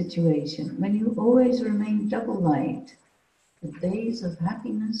any situation. When you always remain double light, the days of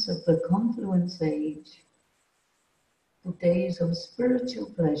happiness of the confluence age, the days of spiritual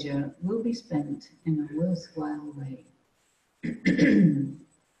pleasure will be spent in a worthwhile way.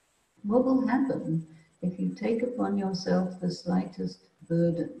 What will happen if you take upon yourself the slightest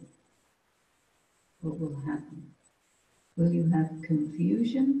burden? What will happen? Will you have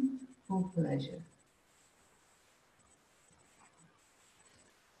confusion or pleasure?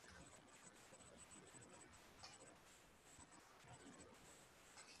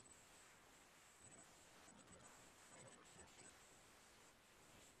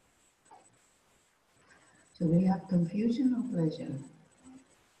 So we have confusion or pleasure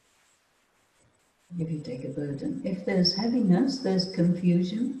if you take a burden. If there's heaviness, there's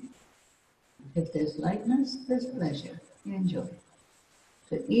confusion. If there's lightness, there's pleasure. You enjoy.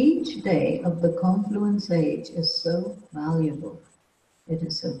 So each day of the confluence age is so valuable. It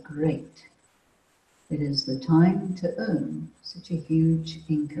is so great. It is the time to earn such a huge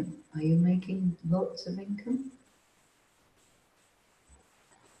income. Are you making lots of income?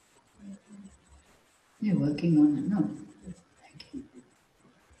 You're working on it, no? Making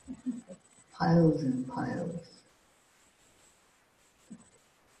piles and piles.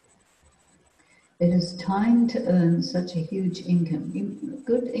 It is time to earn such a huge income.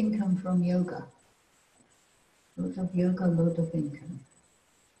 Good income from yoga. Lot of yoga, lot of income.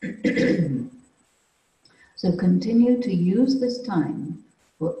 So continue to use this time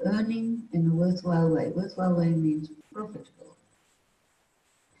for earning in a worthwhile way. Worthwhile way means profitable.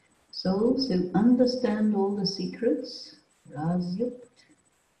 Souls who understand all the secrets, Rasyukt,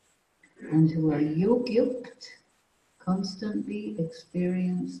 and who are Yogyukt, constantly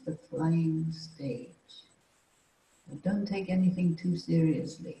experience the flying stage. So don't take anything too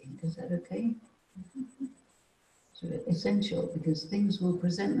seriously. Is that okay? So essential, because things will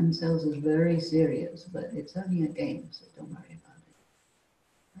present themselves as very serious, but it's only a game, so don't worry about it.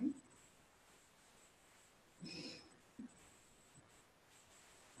 Right?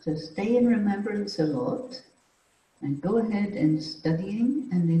 So stay in remembrance a lot, and go ahead in studying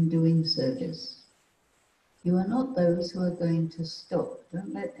and in doing service. You are not those who are going to stop.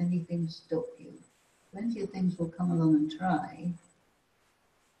 Don't let anything stop you. Plenty of things will come along and try,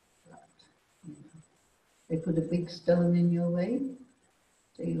 but you know, they put a big stone in your way,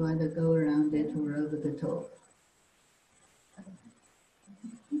 so you either go around it or over the top.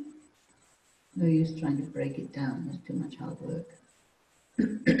 No use trying to break it down, there's too much hard work.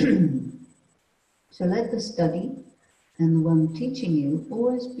 So let the study and the one teaching you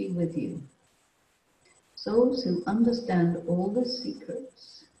always be with you. Souls who understand all the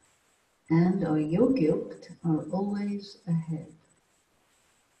secrets and are yogyukt are always ahead.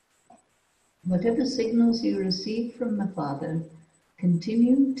 Whatever signals you receive from the Father,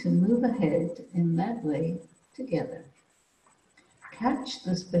 continue to move ahead in that way together. Catch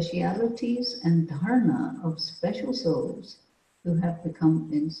the specialities and dharna of special souls who have become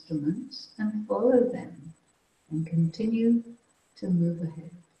instruments and follow them and continue to move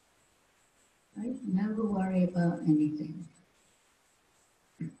ahead. Right? Never worry about anything.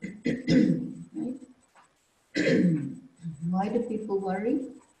 Right? Why do people worry?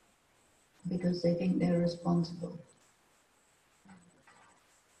 Because they think they're responsible.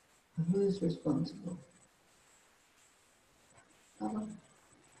 Who is responsible? Oh.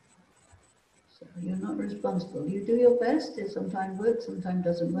 So you're not responsible. You do your best. It sometimes works, sometimes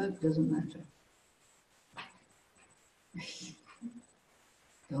doesn't work, doesn't matter.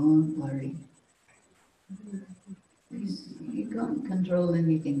 Don't worry. You can't control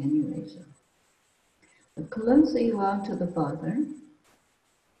anything anyway, so. The closer you are to the Father,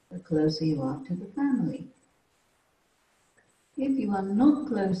 the closer you are to the family. If you are not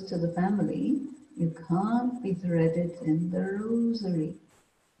close to the family, you can't be threaded in the rosary.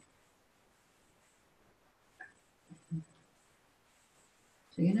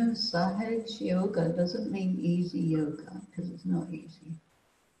 So you know, Sahaj Yoga doesn't mean easy yoga, because it's not easy.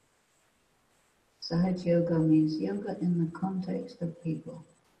 Sahaj Yoga means yoga in the context of people.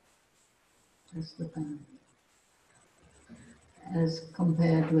 That's the thing. As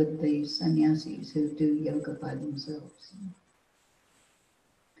compared with the sannyasis who do yoga by themselves.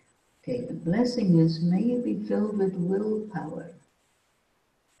 Okay, the blessing is, may you be filled with willpower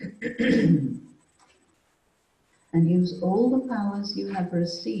and use all the powers you have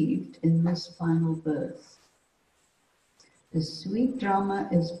received in this final birth. The sweet drama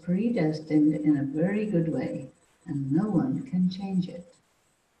is predestined in a very good way, and no one can change it.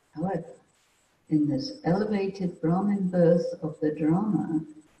 However, in this elevated Brahmin birth of the drama,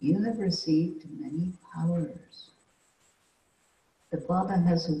 you have received many powers. The Father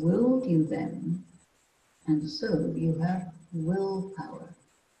has willed you them, and so you have willpower.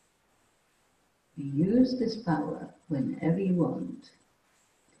 You use this power whenever you want.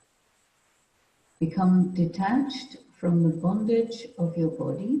 Become detached from the bondage of your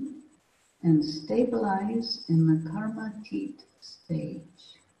body and stabilize in the karma-tit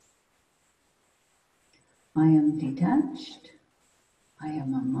stage. I am detached. I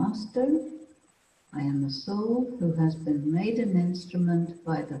am a master. I am a soul who has been made an instrument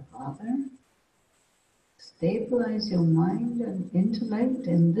by the Father. Stabilize your mind and intellect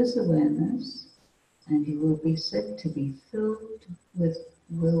in this awareness, and you will be said to be filled with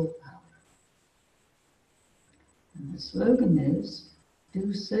willpower. And the slogan is,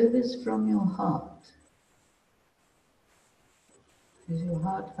 do service from your heart. Is your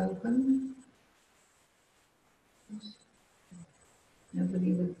heart open? Yes.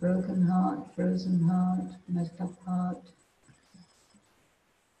 Nobody with broken heart, frozen heart, messed up heart.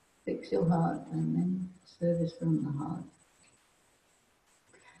 Fix your heart and then service from the heart.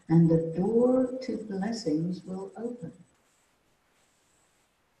 And the door to blessings will open.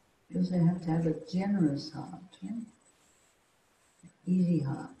 You also have to have a generous heart, yeah? Easy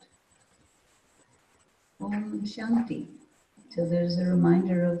heart. Om Shanti. So there's a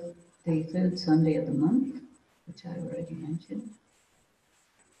reminder of the third Sunday of the month, which I already mentioned.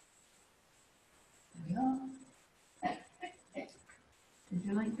 There we are. Did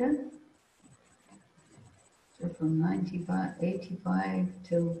you like that? So from 85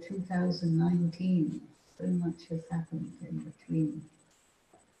 till 2019, so much has happened in between.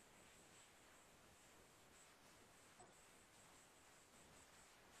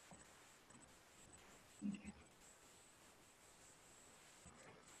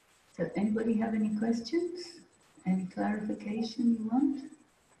 So anybody have any questions? Any clarification you want?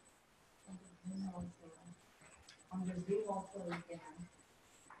 On the Zoom also we can.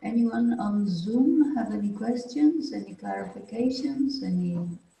 Anyone on Zoom have any questions, any clarifications, any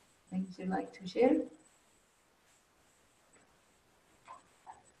things you'd like to share?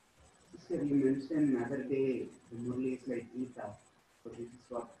 Sir, you mentioned another day the Murli is like Gita. So this is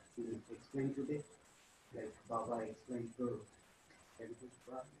what you explained today. Like Baba explained to that's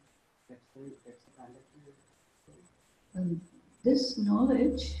the kind of This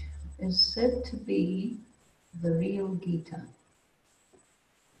knowledge is said to be the real Gita.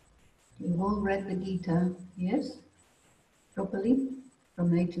 You've all read the Gita, yes? Properly?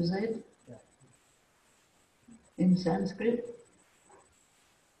 From A to Z? Yeah. In Sanskrit?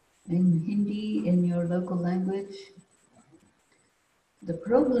 In Hindi, in your local language? The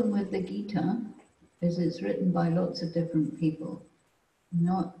problem with the Gita is it's written by lots of different people,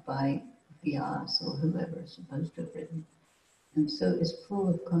 not by Vyas or whoever is supposed to have written. And so it's full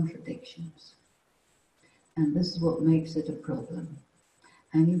of contradictions. And this is what makes it a problem.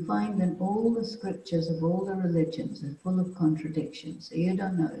 And you find that all the scriptures of all the religions are full of contradictions. So you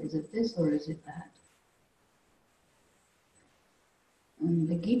don't know, is it this or is it that? And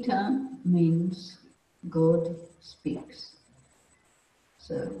the Gita means God speaks.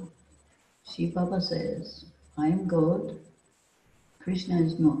 So Shiv Baba says, I am God, Krishna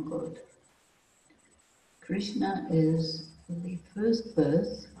is not God. Krishna is the first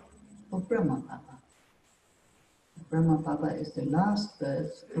birth of Brahma Baba. Brahma Baba is the last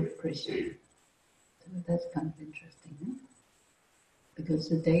birth of Krishna. So that's kind of interesting, eh? Because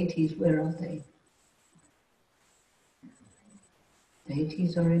the deities, where are they?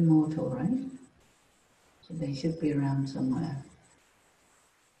 Deities are immortal, right? So they should be around somewhere.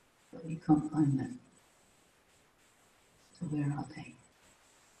 But we can't find them. So where are they?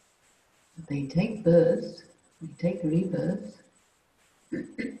 They take birth, they take rebirth,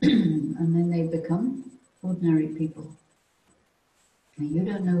 and then they become ordinary people. And you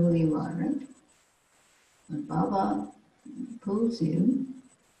don't know who you are, right? And Baba pulls you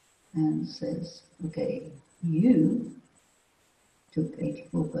and says, okay, you took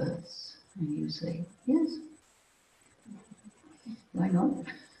 84 births. And you say, yes. Why not?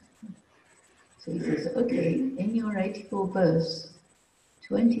 So he says, okay, in your 84 births,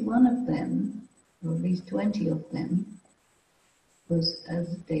 21 of them, or at least 20 of them, was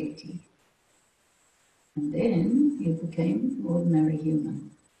as a deity. And then you became ordinary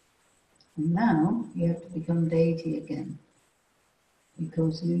human. And now you have to become deity again,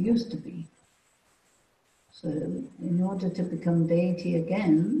 because you used to be. So in order to become deity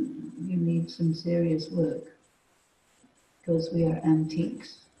again, you need some serious work, because we are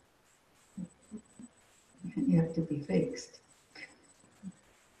antiques. You have to be fixed.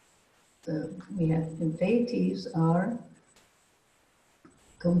 So we have, the deities are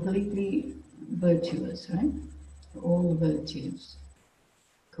completely virtuous, right? All virtues,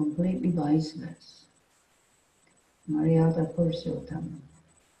 completely viceless. Maryada Purushottam,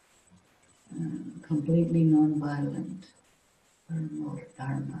 completely non-violent, Paramo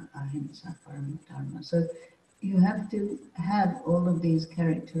Dharma, Ahimsa, Paramo Dharma. So you have to have all of these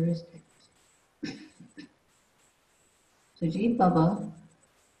characteristics. So Jiva Baba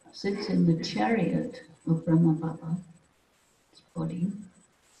sits in the chariot of Brahma Baba, his body,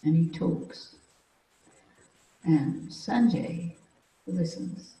 and he talks. And Sanjay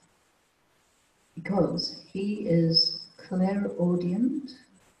listens, because he is clairaudient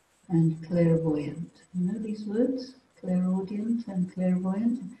and clairvoyant. You know these words? Clairaudient and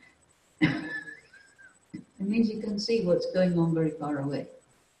clairvoyant? It means you can see what's going on very far away.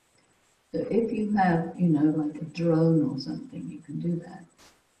 So if you have, you know, like a drone or something, you can do that.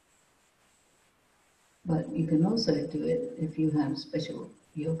 But you can also do it if you have special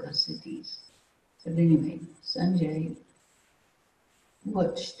yoga siddhis. So anyway, Sanjay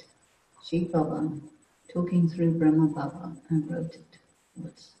watched Shiv Baba talking through Brahma Baba and wrote it,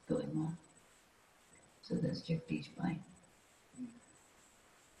 what's going on. So that's Jagdish Bhai.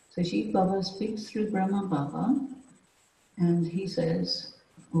 So Shiv Baba speaks through Brahma Baba and he says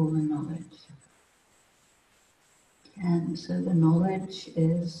all the knowledge. And so the knowledge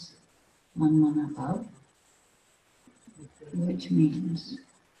is Manmanabhav, which means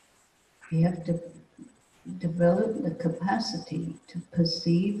you have to develop the capacity to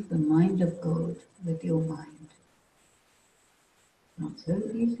perceive the mind of God with your mind. Not so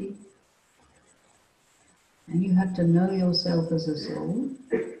easy. And you have to know yourself as a soul.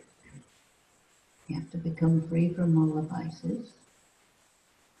 You have to become free from all the vices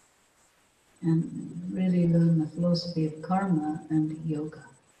and really learn the philosophy of karma and yoga.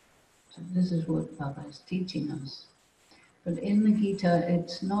 So this is what Baba is teaching us. But in the Gita,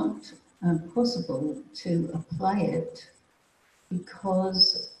 it's not possible to apply it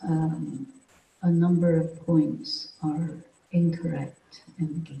because a number of points are incorrect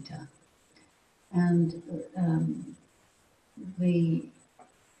in the Gita. And the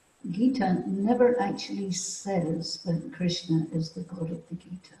Gita never actually says that Krishna is the God of the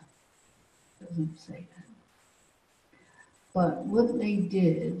Gita. It doesn't say that. But what they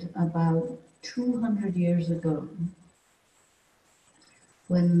did about 200 years ago,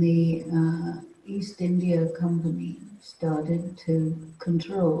 when the East India Company started to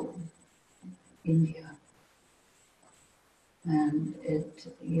control India, and it,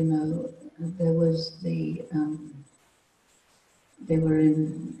 there was the, they were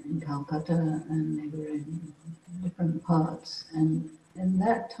in Calcutta and they were in different parts, and in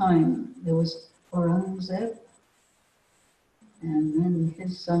that time there was Aurangzeb, and then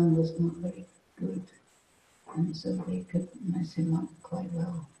his son was not very good, and so they could mess him up quite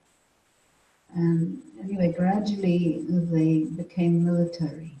well. And anyway, gradually they became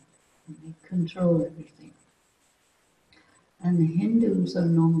military, and they control everything. And the Hindus are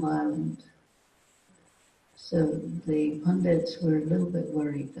non-violent. So the pundits were a little bit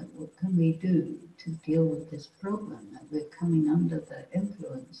worried that what can we do to deal with this problem, that we're coming under the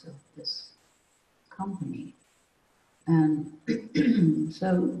influence of this company. And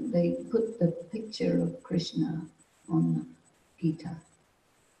so they put the picture of Krishna on the Gita.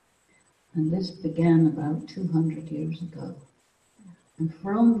 And this began about 200 years ago. And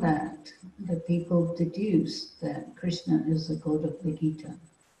from that, the people deduced that Krishna is the God of the Gita.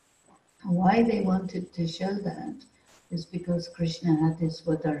 Why they wanted to show that is because Krishna had his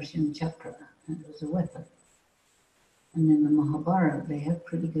Swadarshana chakra, and it was a weapon. And in the Mahabharata, they have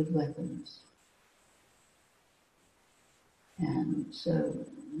pretty good weapons. And so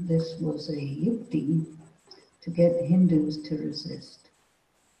this was a yukti to get Hindus to resist.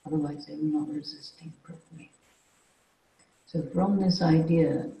 Otherwise, they were not resisting properly. So from this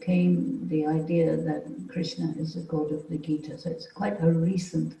idea came the idea that Krishna is the God of the Gita. So it's quite a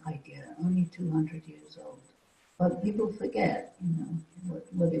recent idea, only 200 years old. But people forget,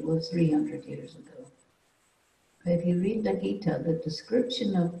 what it was 300 years ago. But if you read the Gita, the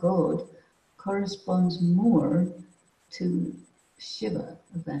description of God corresponds more to Shiva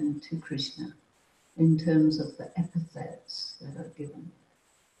than to Krishna in terms of the epithets that are given.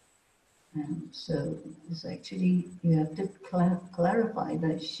 And so it's actually, you have to clarify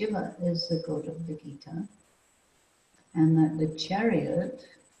that Shiva is the God of the Gita, and that the chariot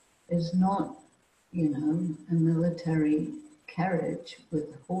is not, a military carriage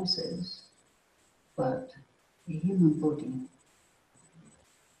with horses, but a human body.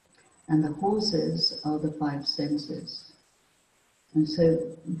 And the horses are the five senses. And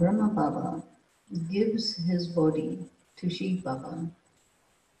so Brahma Baba gives his body to Shiv Baba,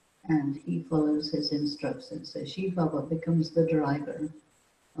 and he follows his instructions. So Shiv Baba becomes the driver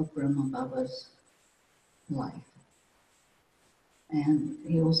of Brahma Baba's life. And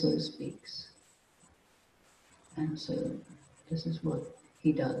he also speaks. And so this is what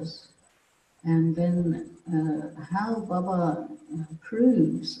he does. And then how Baba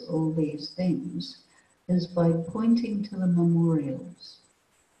proves all these things is by pointing to the memorials.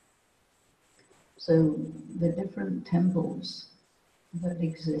 So the different temples that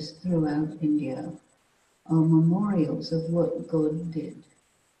exist throughout India are memorials of what God did.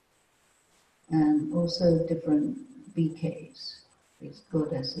 And also different BKs, these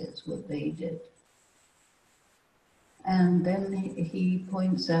goddesses, what they did. And then he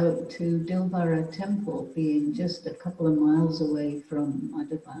points out to Dilbara temple being just a couple of miles away from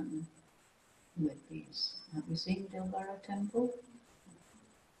Madhavan with these. Have you seen Dilbara temple?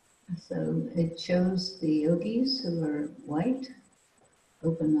 So it shows the yogis who are white,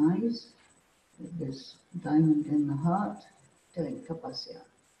 open eyes, with this diamond in the heart, doing tapasya.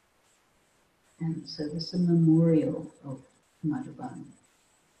 And so this is a memorial of Madhavan.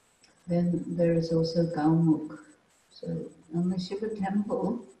 Then there is also Gaumukh. So on the Shiva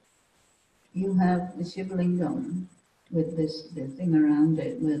temple, you have the Shiva Lingam with the thing around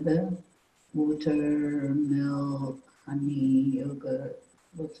it with the water, milk, honey, yogurt,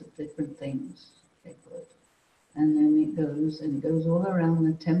 lots of different things they put. And then it goes all around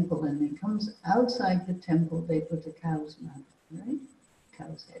the temple, and it comes outside the temple, they put a cow's mouth, right?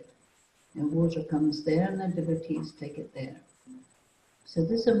 Cow's head. And water comes there, and the devotees take it there. So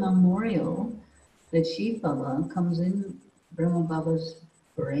this is a memorial that Shiv Baba comes in Brahma Baba's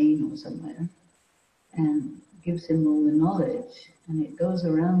brain or somewhere and gives him all the knowledge, and it goes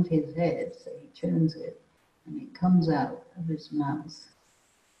around his head, so he churns it, and it comes out of his mouth.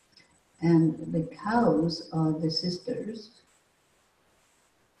 And the cows are the sisters,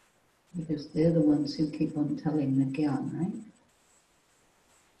 because they're the ones who keep on telling the Gyan, right?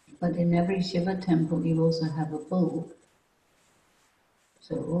 But in every Shiva temple you also have a bull.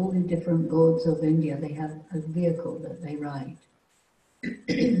 So all the different gods of India, they have a vehicle that they ride.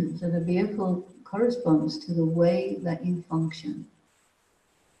 So the vehicle corresponds to the way that you function.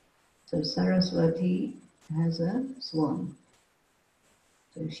 So Saraswati has a swan.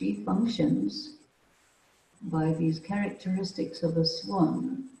 So she functions by these characteristics of a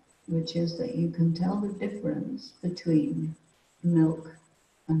swan, which is that you can tell the difference between milk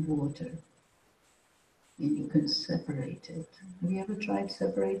and water. And you can separate it. Have you ever tried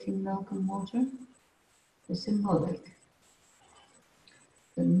separating milk and water? It's symbolic.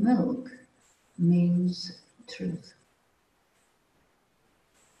 The milk means truth.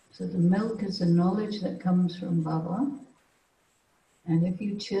 So the milk is the knowledge that comes from Baba. And if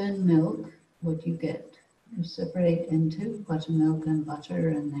you churn milk, what you get? You separate into buttermilk and butter,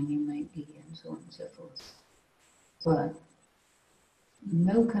 and then you make ghee and so on and so forth. But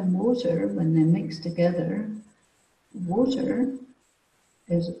milk and water, when they're mixed together, water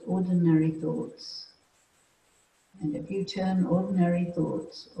is ordinary thoughts. And if you churn ordinary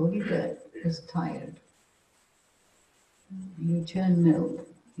thoughts, all you get is tired. You churn milk,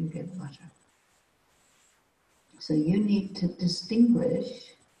 you get butter. So you need to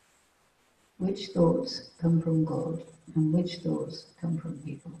distinguish which thoughts come from God and which thoughts come from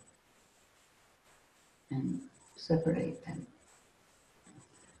people, and separate them.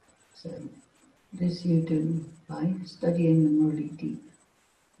 So this you do by studying the Murli deep.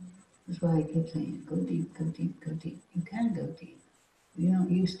 That's why I keep saying, go deep, go deep, go deep. You can go deep. You're not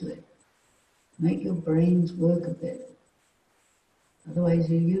used to it. Make your brains work a bit. Otherwise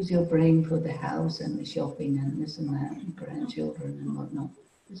you use your brain for the house and the shopping and this and that, and grandchildren and whatnot.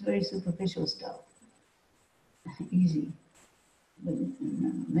 It's very superficial stuff. Easy. But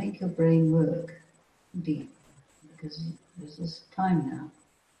make your brain work deep, because this is time now.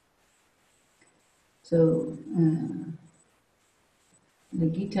 So the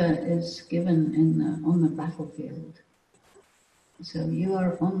Gita is given on the battlefield. So you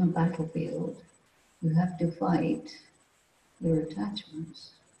are on the battlefield. You have to fight your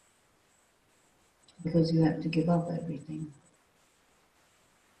attachments, because you have to give up everything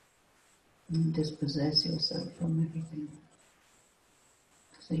and dispossess yourself from everything.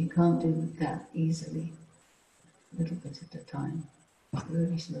 So you can't do that easily, a little bit at a time,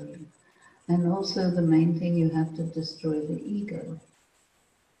 really slowly. And also the main thing, you have to destroy the ego.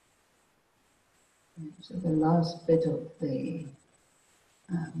 So the last bit of the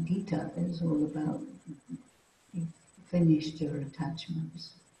Gita is all about you've finished your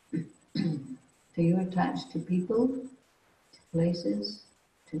attachments. So you're attached to people, to places,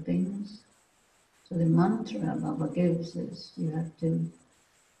 to things. So the mantra Baba gives is you have to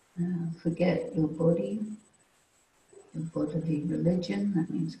forget your body, your bodily religion, that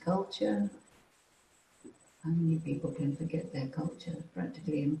means culture. How many people can forget their culture? It's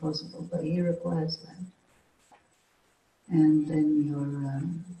practically impossible, but he requires that. And then your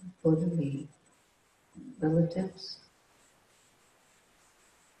bodily relatives,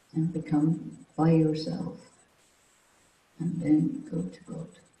 and become by yourself, and then go to God.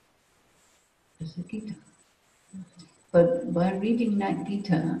 It's the Gita. But by reading that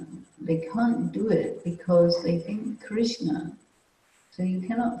Gita, they can't do it because they think Krishna. So you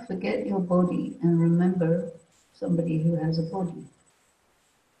cannot forget your body and remember somebody who has a body.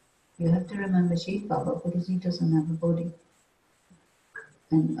 You have to remember Shiv Baba because he doesn't have a body.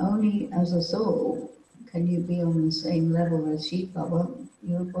 And only as a soul can you be on the same level as Shiv Baba.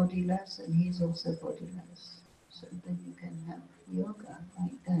 You're bodiless and he's also bodiless. So then you can have yoga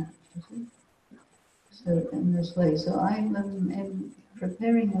like that, you see? So in this way. So I'm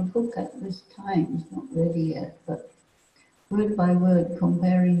preparing a book at this time. It's not ready yet, but word by word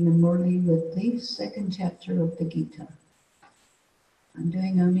comparing the Murli with the second chapter of the Gita. I'm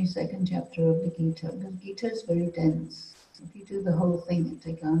doing only second chapter of the Gita because Gita is very dense. If you do the whole thing, it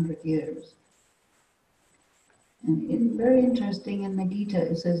takes 100 years. And very interesting in the Gita,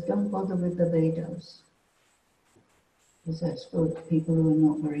 it says, don't bother with the Vedas. Because that's for people who are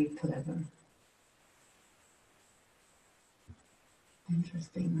not very clever.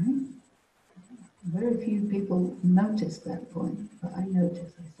 Interesting, right? Very few people notice that point, but I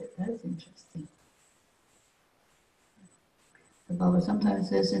noticed. I said, that's interesting. The Baba sometimes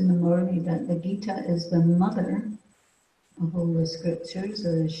says in the Murli that the Gita is the mother of all the scriptures,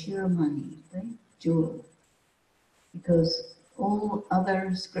 or the Shiromani, right? Jewel. Because all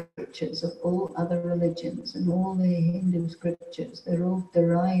other scriptures of all other religions and all the Hindu scriptures, they're all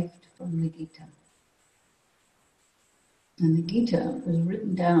derived from the Gita. And the Gita was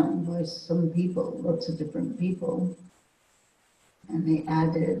written down by some people, lots of different people, and they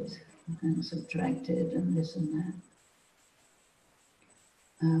added and subtracted and this and that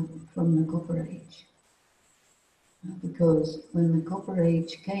from the Copper Age. Because when the Copper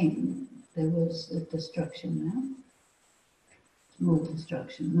Age came, there was a destruction now. Small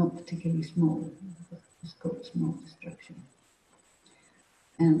destruction, not particularly small, but it's called small destruction.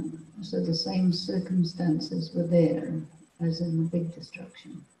 And so the same circumstances were there as in the big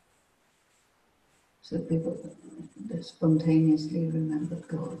destruction. So people that spontaneously remembered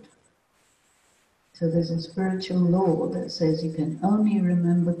God. So there's a spiritual law that says you can only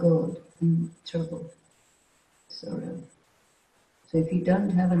remember God in trouble, sorrow. So if you don't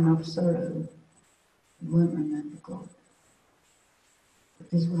have enough sorrow, you won't remember God. But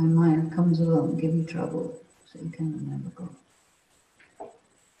this is why Maya comes along, give you trouble, so you can remember God. Is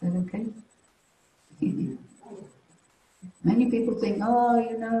that okay? Many people think, oh,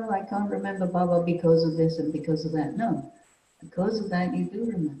 you know, I can't remember Baba because of this and because of that. No, because of that you do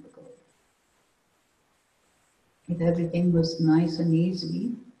remember God. If everything was nice and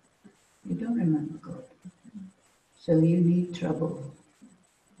easy, you don't remember God. So you need trouble,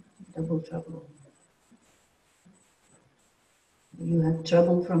 double trouble. You have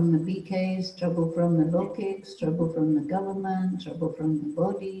trouble from the BKs, trouble from the lokics, trouble from the government, trouble from the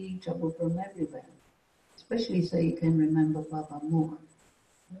body, trouble from everywhere. Especially so you can remember Baba more.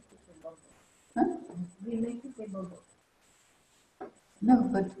 Huh? No,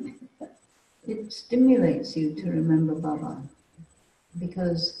 but it stimulates you to remember Baba.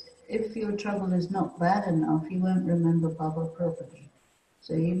 Because if your trouble is not bad enough, you won't remember Baba properly.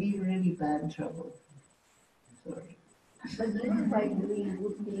 So you need really bad trouble. Sorry. But even by doing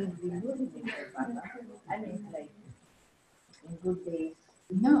good things, we do remember Baba. I mean, like, in good days.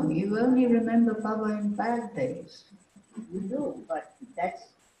 No, you only remember Baba in bad days. You do, but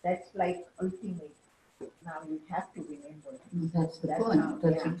that's like ultimate. Now you have to remember. That's the That's point. how-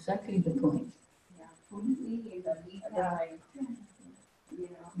 That's yeah. exactly the point. Otherwise,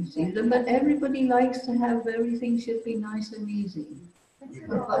 You see, but everybody likes to have everything should be nice and easy.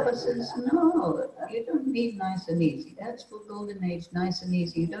 But Baba says, no, you don't need nice and easy. That's for Golden Age, nice and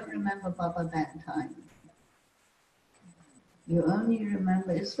easy. You don't remember Baba that time. You only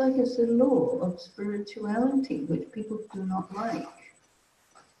remember, it's like it's a law of spirituality, which people do not like.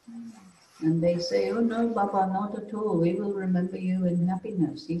 And they say, oh no, Baba, not at all. We will remember you in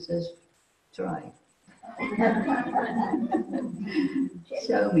happiness. He says, try.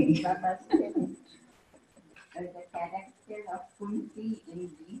 Show me. Baba's challenge. The character of Kunti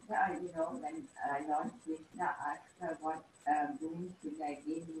in Gita, you know, when Lord Krishna asked her what boon should I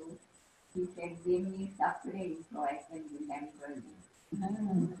give you, he said, give me suffering so I can remember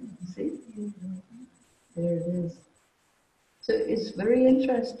you. See? There it is. So it's very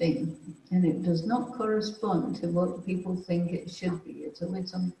interesting, and it does not correspond to what people think it should be. It's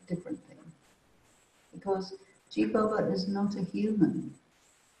always some different thing. Because G Baba is not a human.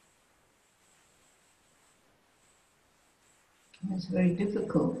 It's very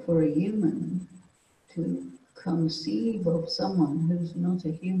difficult for a human to conceive of someone who's not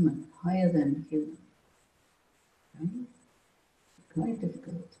a human, higher than human. Right? Quite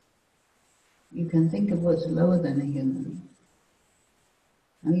difficult. You can think of what's lower than a human.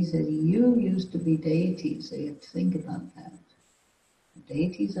 Now he says, you used to be deities, so you have to think about that. The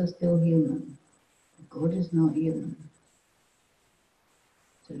deities are still human. God is not human.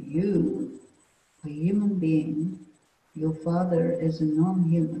 So you, a human being, your father is a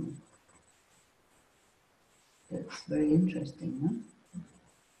non-human. That's very interesting, huh?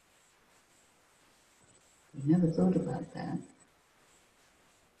 You never thought about that.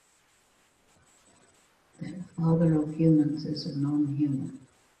 The father of humans is a non-human.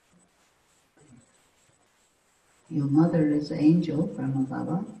 Your mother is angel, Brahma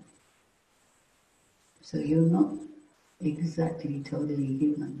Baba. So you're not exactly totally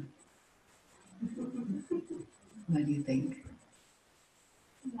human. What do you think?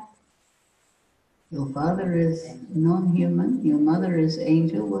 Your father is non-human, your mother is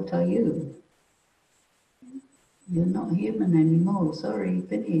angel, what are you? You're not human anymore, sorry,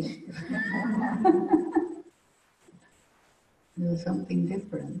 finish. You're something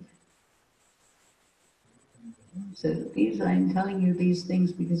different. So I'm telling you these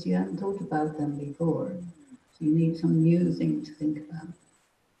things because you haven't thought about them before. So you need some new thing to think about.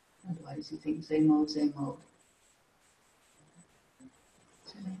 Otherwise you think same old, same old.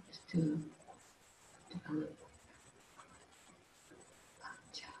 So just to develop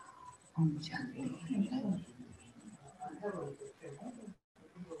Om Shanti.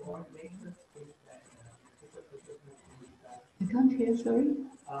 You can't hear, sorry?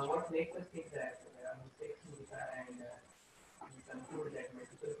 What makes us think that mistakes in Gita and we conclude that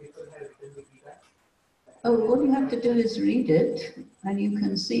multiple people have written the Gita? Oh, all you have to do is read it, and you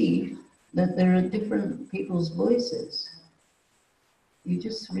can see that there are different people's voices. You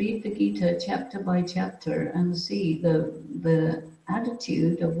just read the Gita chapter by chapter and see the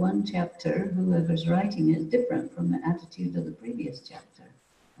attitude of one chapter, whoever's writing it, is different from the attitude of the previous chapter,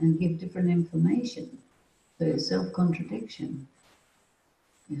 and give different information. So it's self-contradiction,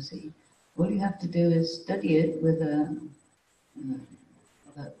 you see. All you have to do is study it with a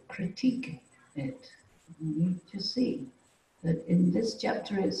critique it. And you just see that in this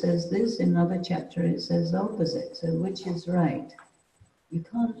chapter it says this, in another chapter it says the opposite. So which is right? You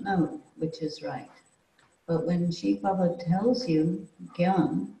can't know which is right. But when Shiv Baba tells you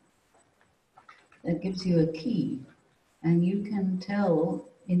Gyan, that gives you a key. And you can tell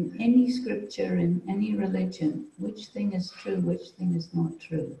in any scripture, in any religion, which thing is true, which thing is not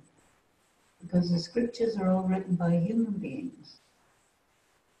true. Because the scriptures are all written by human beings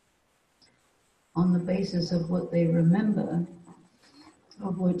on the basis of what they remember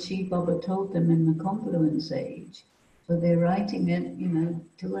of what Shiv Baba told them in the confluence age. So they're writing it,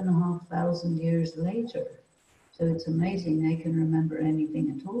 2,500 years later. So it's amazing they can remember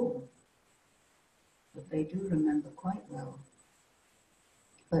anything at all. But they do remember quite well.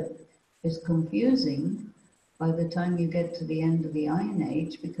 But it's confusing by the time you get to the end of the Iron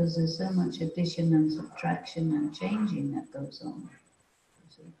Age because there's so much addition and subtraction and changing that goes on.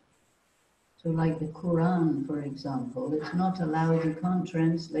 So like the Quran, for example, it's not allowed, you can't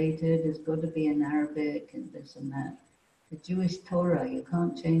translate it, it's got to be in Arabic and this and that. The Jewish Torah, you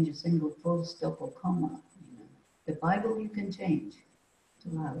can't change a single full stop or comma. The Bible you can change, it's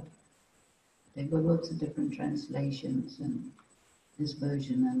allowed. They've got lots of different translations and this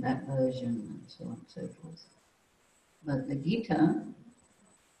version and that version and so on and so forth. But the Gita,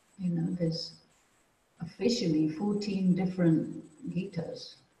 there's officially 14 different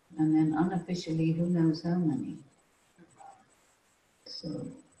Gitas. And then unofficially, who knows how many. So,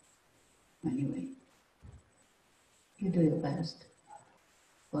 anyway, you do your best.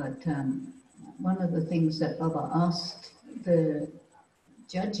 But one of the things that Baba asked the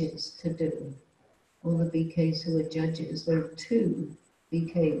judges to do, all the BKs who are judges, there are 2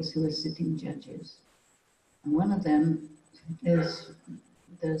 BKs who are sitting judges. And one of them is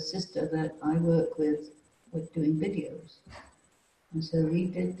the sister that I work with doing videos. And so we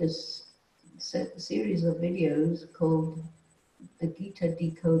did this series of videos called The Gita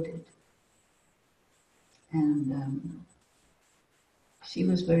Decoded. And she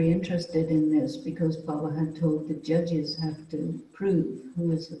was very interested in this because Baba had told the judges have to prove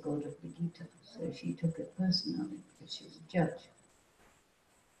who is the God of the Gita. So she took it personally because she's a judge.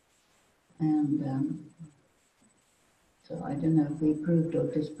 And so I don't know if we proved or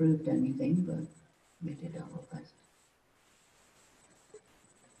disproved anything, but we did our best.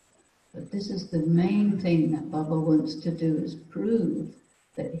 But this is the main thing that Baba wants to do, is prove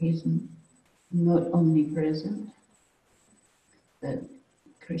that he's not omnipresent, that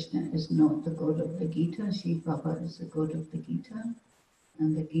Krishna is not the God of the Gita, Shiv Baba is the God of the Gita,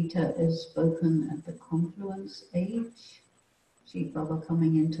 and the Gita is spoken at the confluence age, Shiv Baba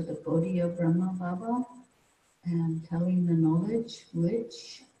coming into the body of Brahma Baba and telling the knowledge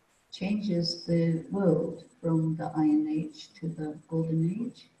which changes the world from the Iron Age to the Golden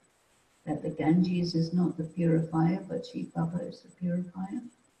Age. That the Ganges is not the purifier, but Shiv Baba is the purifier.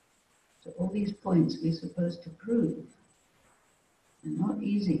 So all these points we're supposed to prove. They're not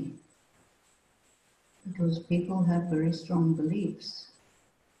easy, because people have very strong beliefs.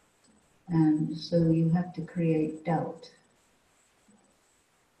 And so you have to create doubt.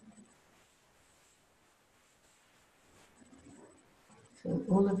 So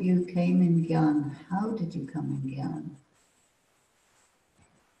all of you came in Gyan. How did you come in Gyan?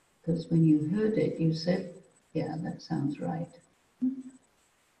 Because when you heard it, you said, yeah, that sounds right. And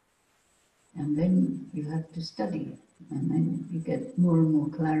then you have to study, and then you get more and more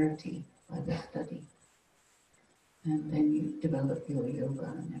clarity by the study. And then you develop your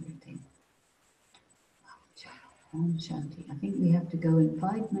yoga and everything. Om Shanti. I think we have to go in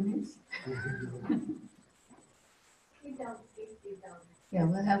 5 minutes. Yeah,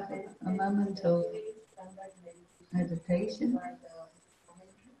 we'll have a moment of meditation.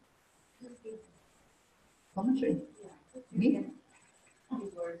 Commentary. Me?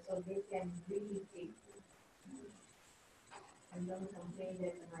 So they can really take and don't complain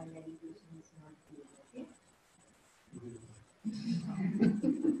that my meditation is not good, okay?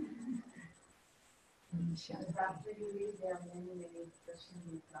 Om Shanti. Because after you leave, there are many, many questions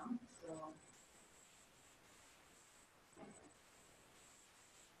will come. So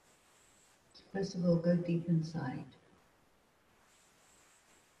First of all, go deep inside.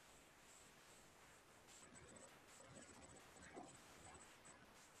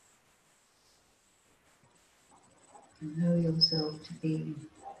 And know yourself to be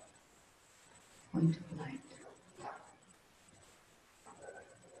point of light.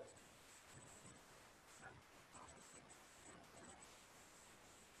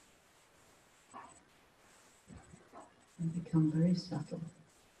 And become very subtle.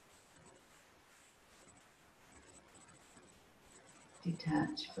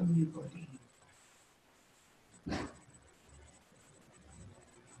 Detach from your body.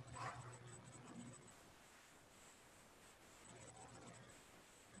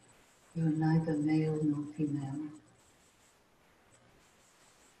 You are neither male nor female.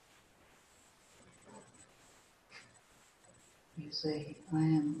 You say, I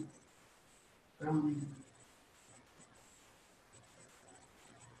am Brahmin.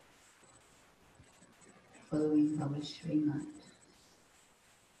 Following Baba Srimat.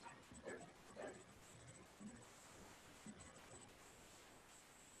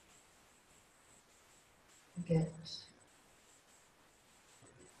 Forget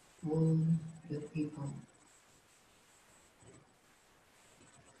all your people.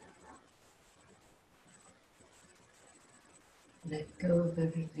 Let go of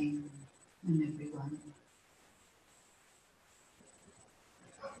everything and everyone.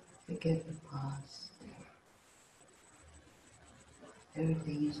 Forget the past.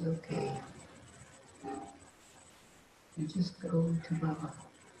 Everything is okay. You just go to Baba.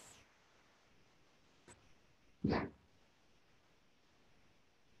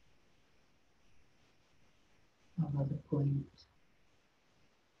 Baba the point.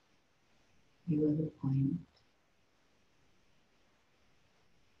 You are the point.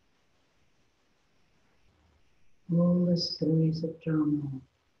 All the stories of drama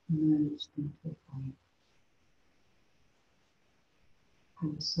merged into a point.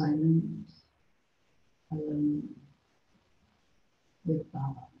 And silent, alone, with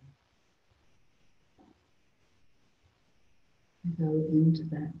Baba. Go into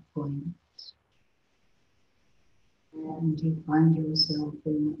that point, and you find yourself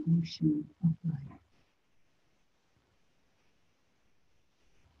in the ocean of light.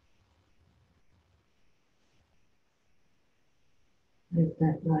 Let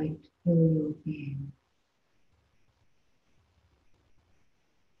that light fill your being.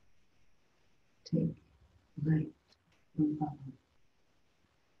 Take light from Baba.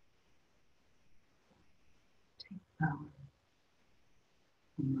 Take power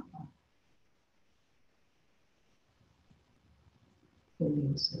from Baba. Fill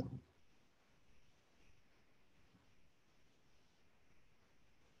yourself.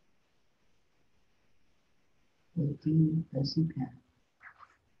 As deep as you can.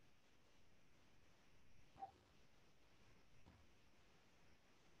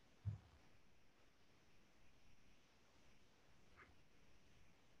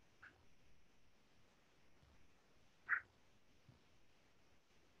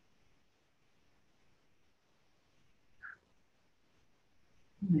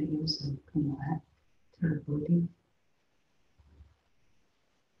 Let yourself come back to the body,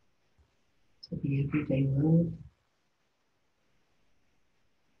 to the everyday world.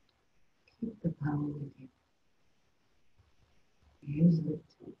 Keep the power with you. Use it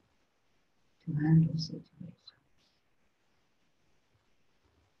to handle situations.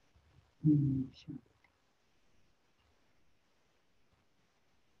 Sure.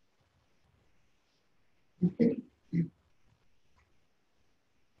 You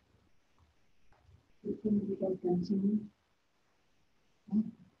think we can continue?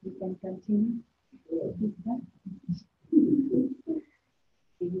 We can continue?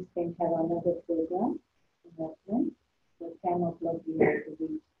 We can have another program. So 10 o'clock we have to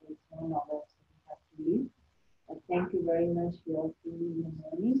reach. It's 1 hour, so we have to leave. But thank you very much for your in the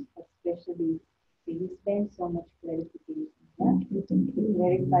morning, especially you spent so much clarification. Yeah? Thank you.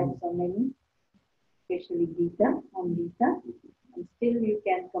 Clarified so many, especially Gita on Gita. And still you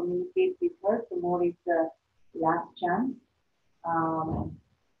can communicate with her. Tomorrow is the last chance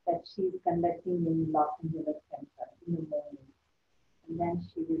that she is conducting in Los Angeles Center in the morning. And then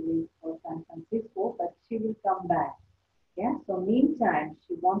she will leave for San Francisco, but she will come back. Yeah. So meantime,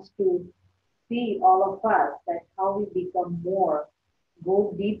 she wants to see all of us that how we become more,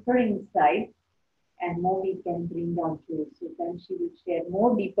 go deeper inside, and more we can bring down to. So then she will share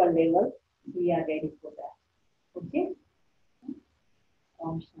more deeper level. We are ready for that. Okay.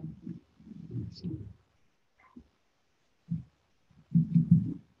 Om Shanti.